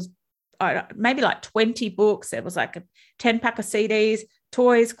couch. It was maybe like 20 books. It was like a 10-pack of CDs,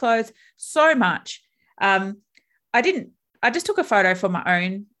 toys, clothes, so much. I just took a photo for my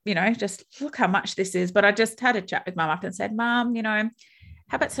own, just look how much this is. But I just had a chat with Mum up and said, Mum,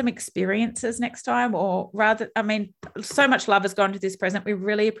 how about some experiences next time? Or rather, so much love has gone to this present. We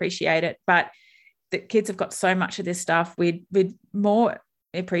really appreciate it. But the kids have got so much of this stuff. We'd more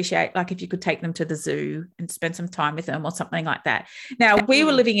appreciate, like, if you could take them to the zoo and spend some time with them or something like that. Now, we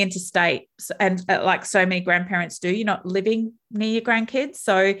were living interstate, and like so many grandparents do, you're not living near your grandkids.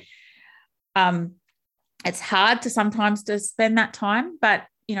 So it's hard to sometimes to spend that time, but,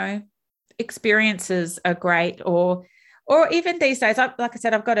 experiences are great. Or even these days, like I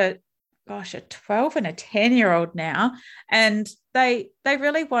said, I've got a gosh, a 12 and a 10-year-old now, and they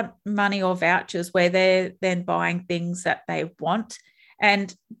really want money or vouchers where they're then buying things that they want.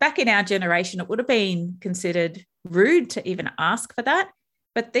 And back in our generation, it would have been considered rude to even ask for that.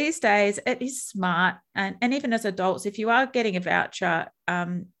 But these days, it is smart. And even as adults, if you are getting a voucher,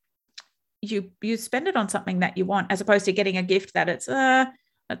 you spend it on something that you want, as opposed to getting a gift that it's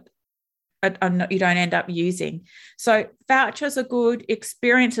you don't end up using. So vouchers are good.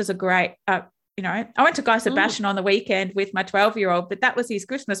 Experiences are great. I went to Guy Sebastian on the weekend with my 12-year-old, but that was his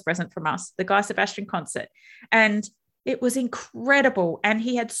Christmas present from us, the Guy Sebastian concert. And it was incredible. And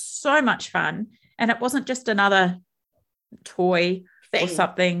he had so much fun. And it wasn't just another toy or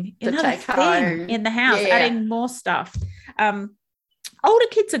something, another thing in the house, adding more stuff. Older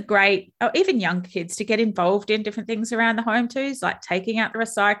kids are great, or even young kids, to get involved in different things around the home too, like taking out the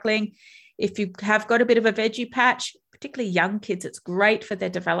recycling. If you have got a bit of a veggie patch, particularly young kids, it's great for their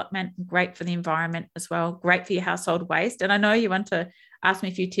development, great for the environment as well, great for your household waste. And I know you want to ask me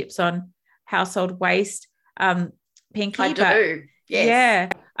a few tips on household waste, Pinky. I do,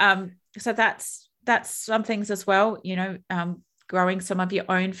 yes. Yeah. So that's some things as well, growing some of your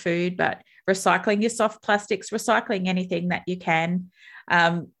own food, but recycling your soft plastics, recycling anything that you can.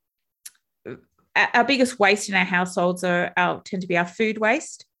 Our biggest waste in our households tend to be our food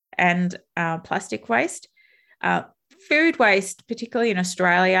waste and plastic waste. Food waste, particularly in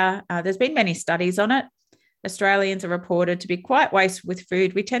Australia, there's been many studies on it. Australians are reported to be quite wasteful with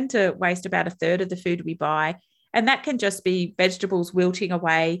food. We tend to waste about a third of the food we buy, and that can just be vegetables wilting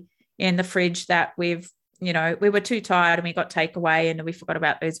away in the fridge that we were too tired and we got takeaway and we forgot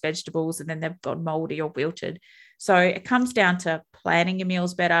about those vegetables, and then they've gone moldy or wilted. So it comes down to planning your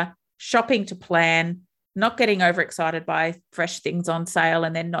meals better, shopping to plan, not getting overexcited by fresh things on sale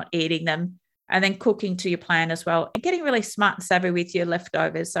and then not eating them, and then cooking to your plan as well, and getting really smart and savvy with your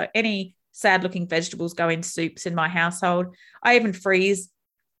leftovers. So any sad looking vegetables go in soups in my household. I even freeze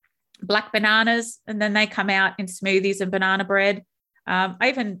black bananas and then they come out in smoothies and banana bread. I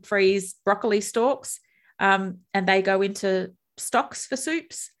even freeze broccoli stalks. And they go into stocks for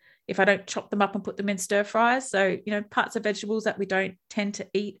soups if I don't chop them up and put them in stir fries. So, parts of vegetables that we don't tend to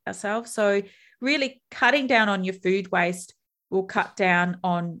eat ourselves. So really cutting down on your food waste will cut down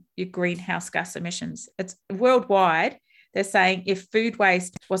on your greenhouse gas emissions. It's worldwide. They're saying if food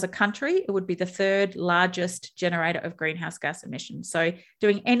waste was a country, it would be the third largest generator of greenhouse gas emissions. So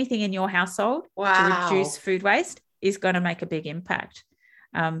doing anything in your household to reduce food waste is going to make a big impact.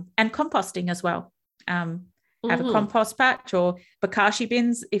 And composting as well. Have a compost patch or bokashi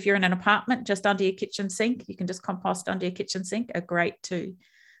bins if you're in an apartment just under your kitchen sink. You can just compost under your kitchen sink, are great too.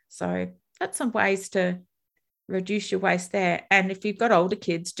 So that's some ways to reduce your waste there. And if you've got older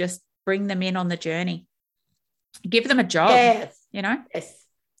kids, just bring them in on the journey. Give them a job. Yes.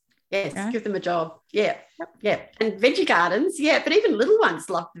 Give them a job. Yeah. And veggie gardens, but even little ones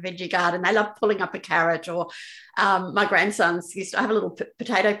love the veggie garden. They love pulling up a carrot, or my grandsons used to have a little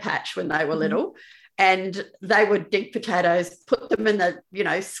potato patch when they were little, and they would dig potatoes, put them in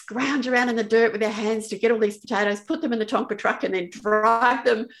the, scrounge around in the dirt with their hands to get all these potatoes, put them in the Tonka truck and then drive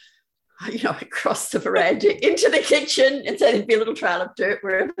them, across the veranda into the kitchen. And so there'd be a little trail of dirt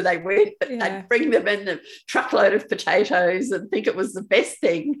wherever they went, but they'd bring them in a truckload of potatoes and think it was the best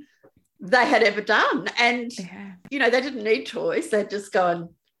thing they had ever done. And, they didn't need toys. They'd just go and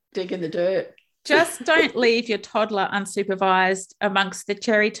dig in the dirt. Just don't leave your toddler unsupervised amongst the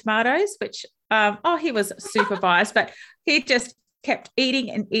cherry tomatoes, which, he was supervised, but he just kept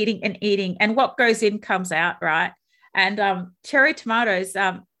eating and eating and eating. And what goes in comes out, right? And cherry tomatoes,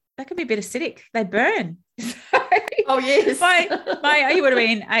 they can be a bit acidic. They burn. Oh, yes. He would have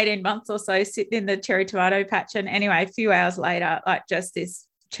been 18 months or so sitting in the cherry tomato patch. And anyway, a few hours later, just this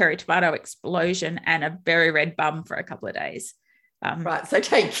cherry tomato explosion and a very red bum for a couple of days. Right, so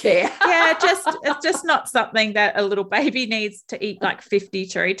take care. It's just not something that a little baby needs to eat, like 50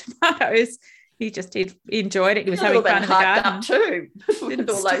 cherry tomatoes. He enjoyed it. He was having fun in the garden up too with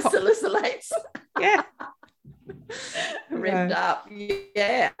all those salicylates. Yeah. Revved up.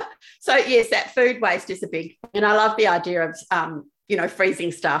 Yeah. So yes, that food waste is a big, and I love the idea of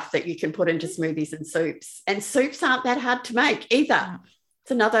freezing stuff that you can put into smoothies and soups. And soups aren't that hard to make either. It's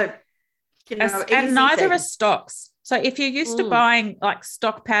another, and neither are stocks. So if you're used to buying like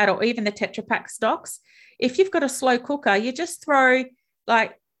stock powder or even the Tetra Pak stocks, if you've got a slow cooker, you just throw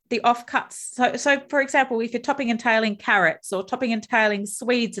like the offcuts. So for example, if you're topping and tailing carrots or topping and tailing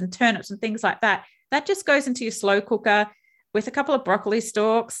Swedes and turnips and things like that, that just goes into your slow cooker with a couple of broccoli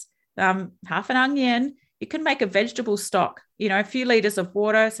stalks, half an onion. You can make a vegetable stock, a few litres of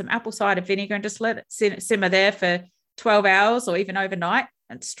water, some apple cider vinegar, and just let it simmer there for 12 hours or even overnight.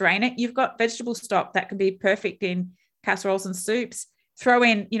 and strain it. You've got vegetable stock that can be perfect in casseroles and soups. Throw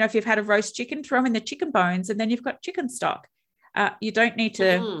in, if you've had a roast chicken, throw in the chicken bones, and then you've got chicken stock. You don't need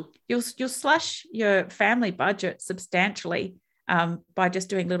to, you'll slash your family budget substantially by just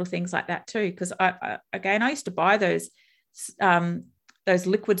doing little things like that too. Because I used to buy those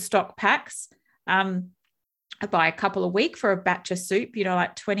liquid stock packs. I buy a couple a week for a batch of soup,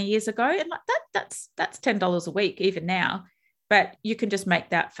 like 20 years ago. And like that's $10 a week even now. But you can just make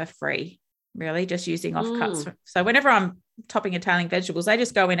that for free, really, just using offcuts. So whenever I'm topping Italian vegetables, they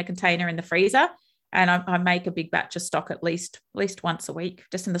just go in a container in the freezer, and I make a big batch of stock at least once a week,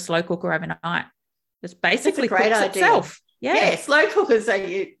 just in the slow cooker overnight. It's basically cooks itself. Yeah, slow cookers are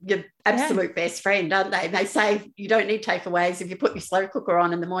your absolute best friend, aren't they? They say you don't need takeaways if you put your slow cooker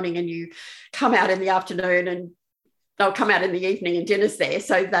on in the morning and you come out in the afternoon, and they'll come out in the evening and dinner's there.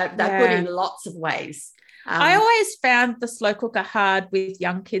 So they're good in lots of ways. I always found the slow cooker hard with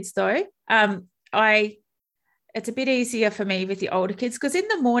young kids though. It's a bit easier for me with the older kids, because in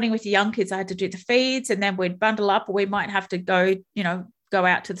the morning with the young kids, I had to do the feeds, and then we'd bundle up, or we might have to go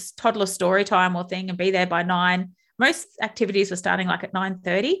out to the toddler story time or thing and be there by 9. Most activities were starting like at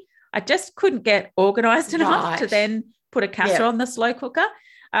 9:30. I just couldn't get organised enough to then put a casserole on the slow cooker.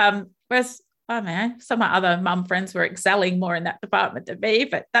 Whereas, I don't know, some of my other mum friends were excelling more in that department than me,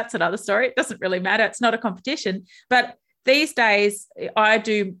 but that's another story. It doesn't really matter. It's not a competition. But these days, I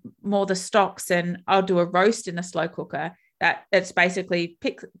do more the stocks, and I'll do a roast in the slow cooker. That it's basically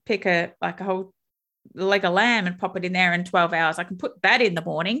pick a whole leg of lamb and pop it in there in 12 hours. I can put that in the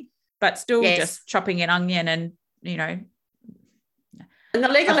morning, but still just chopping in onion and, And the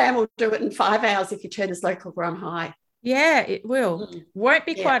leg of lamb will do it in 5 hours if you turn the slow cooker on high. Yeah, it will. Won't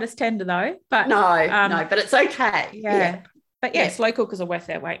be quite as tender though. But no, but it's okay. Yeah. But slow cookers are worth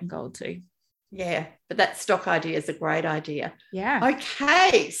their weight in gold too. Yeah, but that stock idea is a great idea. Yeah.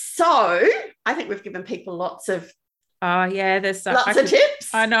 Okay, so I think we've given people lots of there's lots of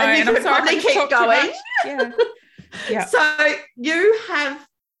tips. I know, and I'm sorry, probably keep going. Yeah. So you have,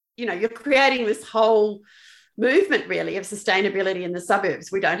 you're creating this whole movement really of sustainability in the suburbs.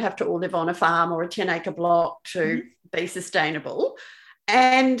 We don't have to all live on a farm or a 10-acre block to be sustainable.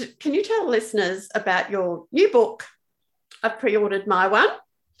 And can you tell listeners about your new book? I've pre-ordered my one.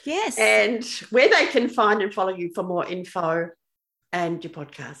 Yes. And where they can find and follow you for more info and your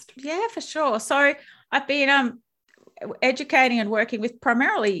podcast. Yeah, for sure. So I've been educating and working with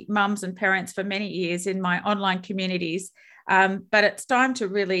primarily mums and parents for many years in my online communities. But it's time to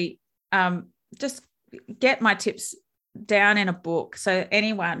really just get my tips down in a book, so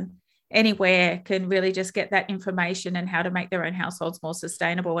anyone anywhere can really just get that information and how to make their own households more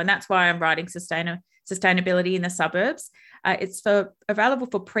sustainable. And that's why I'm writing sustainability in the suburbs. It's available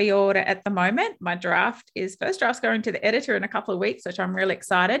for pre-order at the moment. My first draft's going to the editor in a couple of weeks, which I'm really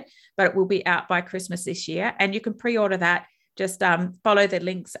excited, but it will be out by Christmas this year. And you can pre-order that. Just follow the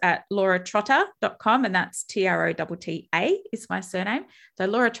links at lauratrotter.com, and that's TROTTA is my surname. So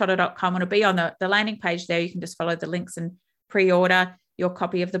lauratrotter.com, and it'll be on the landing page there. You can just follow the links and pre-order your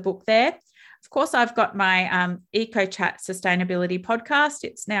copy of the book there. Of course, I've got my EcoChat Sustainability podcast.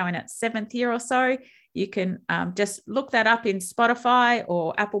 It's now in its 7th year or so. You can just look that up in Spotify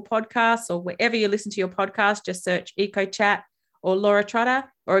or Apple Podcasts, or wherever you listen to your podcast. Just search EcoChat or Laura Trotter,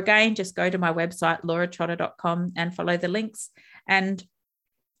 or again, just go to my website, lauratrotter.com, and follow the links. And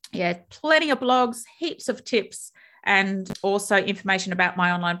plenty of blogs, heaps of tips, and also information about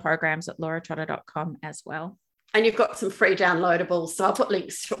my online programs at lauratrotter.com as well. And you've got some free downloadables, so I'll put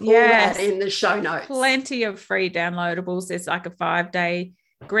links to all that in the show notes. Plenty of free downloadables. There's like a 5-day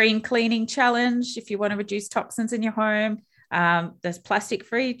green cleaning challenge if you want to reduce toxins in your home. There's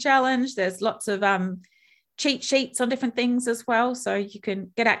plastic-free challenge. There's lots of cheat sheets on different things as well, so you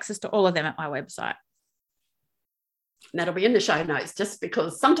can get access to all of them at my website. And that'll be in the show notes, just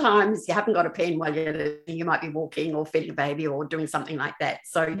because sometimes you haven't got a pen while you might be walking or feeding a baby or doing something like that,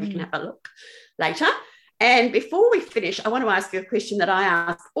 so you can have a look later. And before we finish, I want to ask you a question that I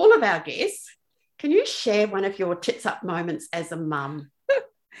ask all of our guests. Can you share one of your tits up moments as a mum?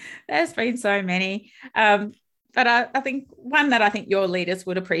 There's been so many, but I think one that I think your leaders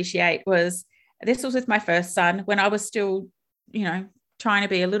would appreciate was, this was with my first son when I was still, trying to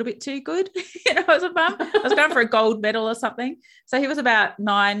be a little bit too good, as a mum. I was going for a gold medal or something. So he was about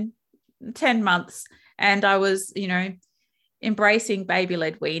 9-10 months, and I was, embracing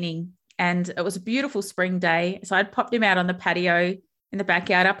baby-led weaning. And it was a beautiful spring day. So I'd popped him out on the patio in the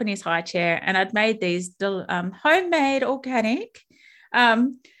backyard up in his high chair, and I'd made these homemade organic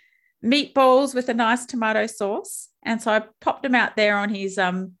meatballs with a nice tomato sauce. And so I popped him out there on his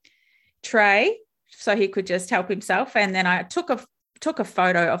tray so he could just help himself. And then I took a took a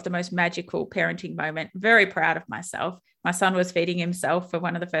photo of the most magical parenting moment. Very proud of myself. My son was feeding himself for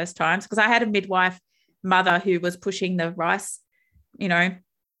one of the first times because I had a midwife mother who was pushing the rice,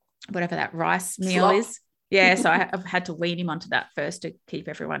 whatever that rice meal Slop. is. Yeah, so I've had to wean him onto that first to keep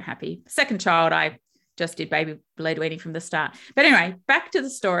everyone happy. Second child, I just did baby led weaning from the start. But anyway, back to the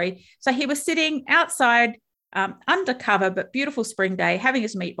story. So he was sitting outside, undercover, but beautiful spring day, having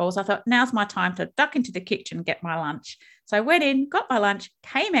his meatballs. I thought, now's my time to duck into the kitchen and get my lunch. So I went in, got my lunch,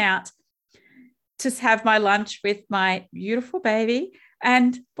 came out to have my lunch with my beautiful baby,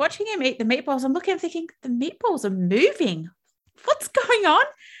 and watching him eat the meatballs, I'm looking and thinking, the meatballs are moving. What's going on?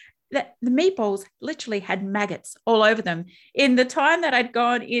 The meatballs literally had maggots all over them. In the time that I'd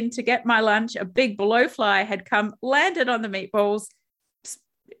gone in to get my lunch, a big blowfly had come, landed on the meatballs,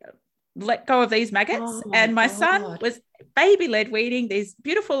 let go of these maggots. And my son was baby led weaning these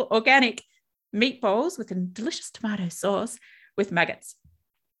beautiful organic meatballs with a delicious tomato sauce with maggots.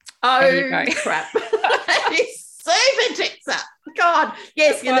 Oh, crap. Super tits up. God.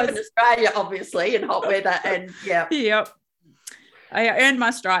 Yes, you live in Australia, obviously, in hot weather. And yeah. Yep. I earned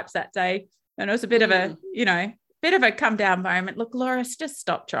my stripes that day, and it was a bit of a, bit of a come down moment. Look, Laura, just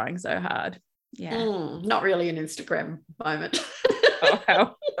stop trying so hard. Yeah. Not really an Instagram moment. Oh,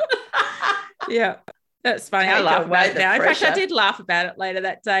 hell. Yeah. That's funny. I laugh about it now. In fact, I did laugh about it later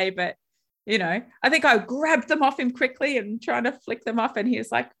that day, but, I think I grabbed them off him quickly and trying to flick them off, and he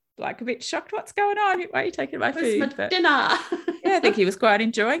was like a bit shocked. What's going on? Why are you taking my food? My dinner. Yeah, I think he was quite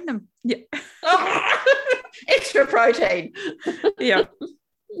enjoying them. Yeah. Extra protein. Yeah.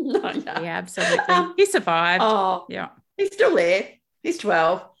 No. Yeah, absolutely. He survived. Oh, yeah. He's still there. He's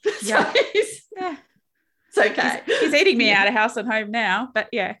 12. Yeah. So it's okay. He's eating me out of house and home now, but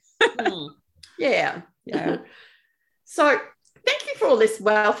yeah. Yeah. Yeah. So thank you for all this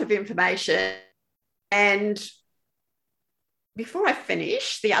wealth of information. And before I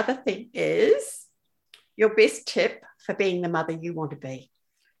finish, the other thing is your best tip for being the mother you want to be.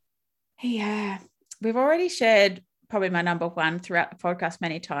 Yeah. We've already shared probably my number one throughout the podcast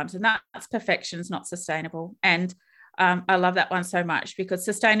many times, and that's perfection's not sustainable. And I love that one so much because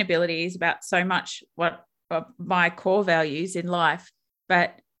sustainability is about so much what my core values in life,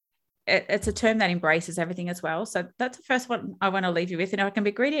 but it's a term that embraces everything as well. So that's the first one I want to leave you with. And if I can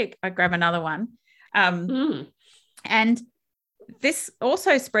be greedy, I grab another one. And this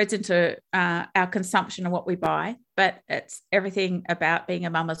also spreads into our consumption and what we buy, but it's everything about being a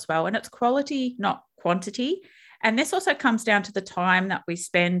mum as well. And it's quality, not quantity. And this also comes down to the time that we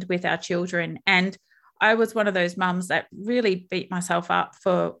spend with our children. And I was one of those mums that really beat myself up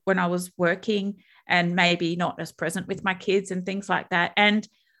for when I was working and maybe not as present with my kids and things like that. And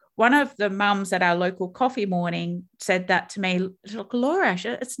one of the mums at our local coffee morning said that to me, look, Laura,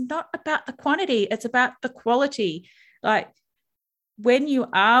 it's not about the quantity, it's about the quality. Like when you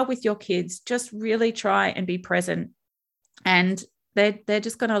are with your kids, just really try and be present. And they're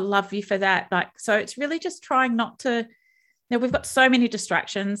just going to love you for that. Like, so it's really just trying not to, we've got so many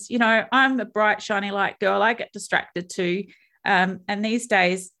distractions. I'm a bright, shiny light girl. I get distracted too. And these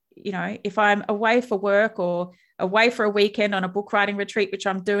days, if I'm away for work or away for a weekend on a book writing retreat, which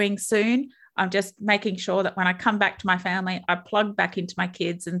I'm doing soon, I'm just making sure that when I come back to my family, I plug back into my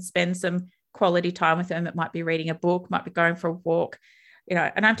kids and spend some quality time with them. It might be reading a book, might be going for a walk, and I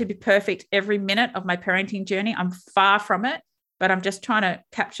don't have to be perfect every minute of my parenting journey. I'm far from it, but I'm just trying to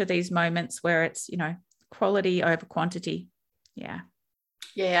capture these moments where it's, quality over quantity. Yeah.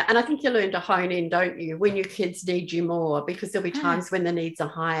 Yeah. And I think you learn to hone in, don't you, when your kids need you more, because there'll be times when the needs are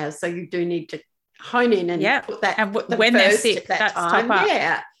higher. So you do need to hone in and put that. And when they're sick, that's time. top up.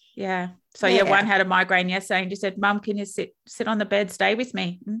 Yeah. Yeah. So one had a migraine yesterday and just said, Mum, can you sit on the bed, stay with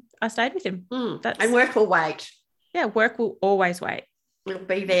me? And I stayed with him. And work will wait. Yeah, work will always wait. It'll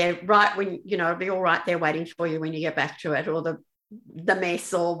be there right when, it'll be all right there waiting for you when you get back to it, or the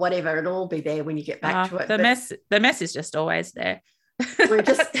mess or whatever. It'll all be there when you get back to it. The mess is just always there. I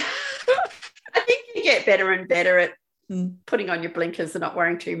think you get better and better at putting on your blinkers and not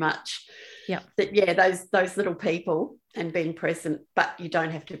worrying too much. Yeah. Those little people and being present, but you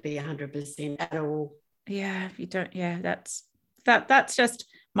don't have to be 100% at all. Yeah, you don't. Yeah, that's just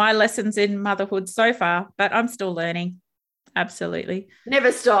my lessons in motherhood so far, but I'm still learning. Absolutely.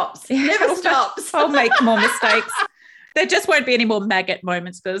 Never stops. Never stops. I'll make more mistakes. There just won't be any more maggot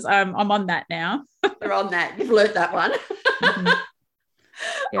moments because I'm on that now. You're on that. You've learnt that one.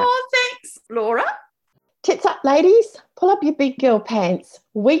 Yeah. Oh, thanks, Laura. Tits up, ladies. Pull up your big girl pants.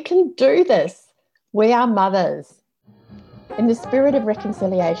 We can do this. We are mothers. In the spirit of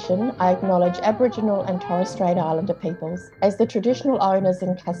reconciliation, I acknowledge Aboriginal and Torres Strait Islander peoples as the traditional owners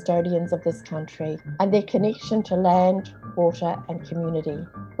and custodians of this country, and their connection to land, water and community.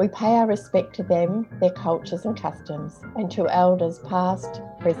 We pay our respect to them, their cultures and customs, and to elders past,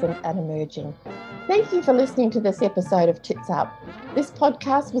 present and emerging. Thank you for listening to this episode of Tits Up. This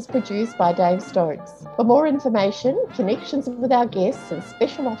podcast was produced by Dave Stokes. For more information, connections with our guests and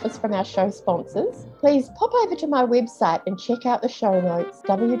special offers from our show sponsors, please pop over to my website and check out the show notes,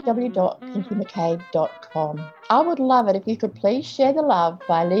 www.pinkymccabe.com. I would love it if you could please share the love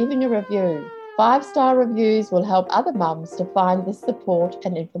by leaving a review. 5-star reviews will help other mums to find this support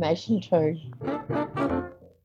and information too.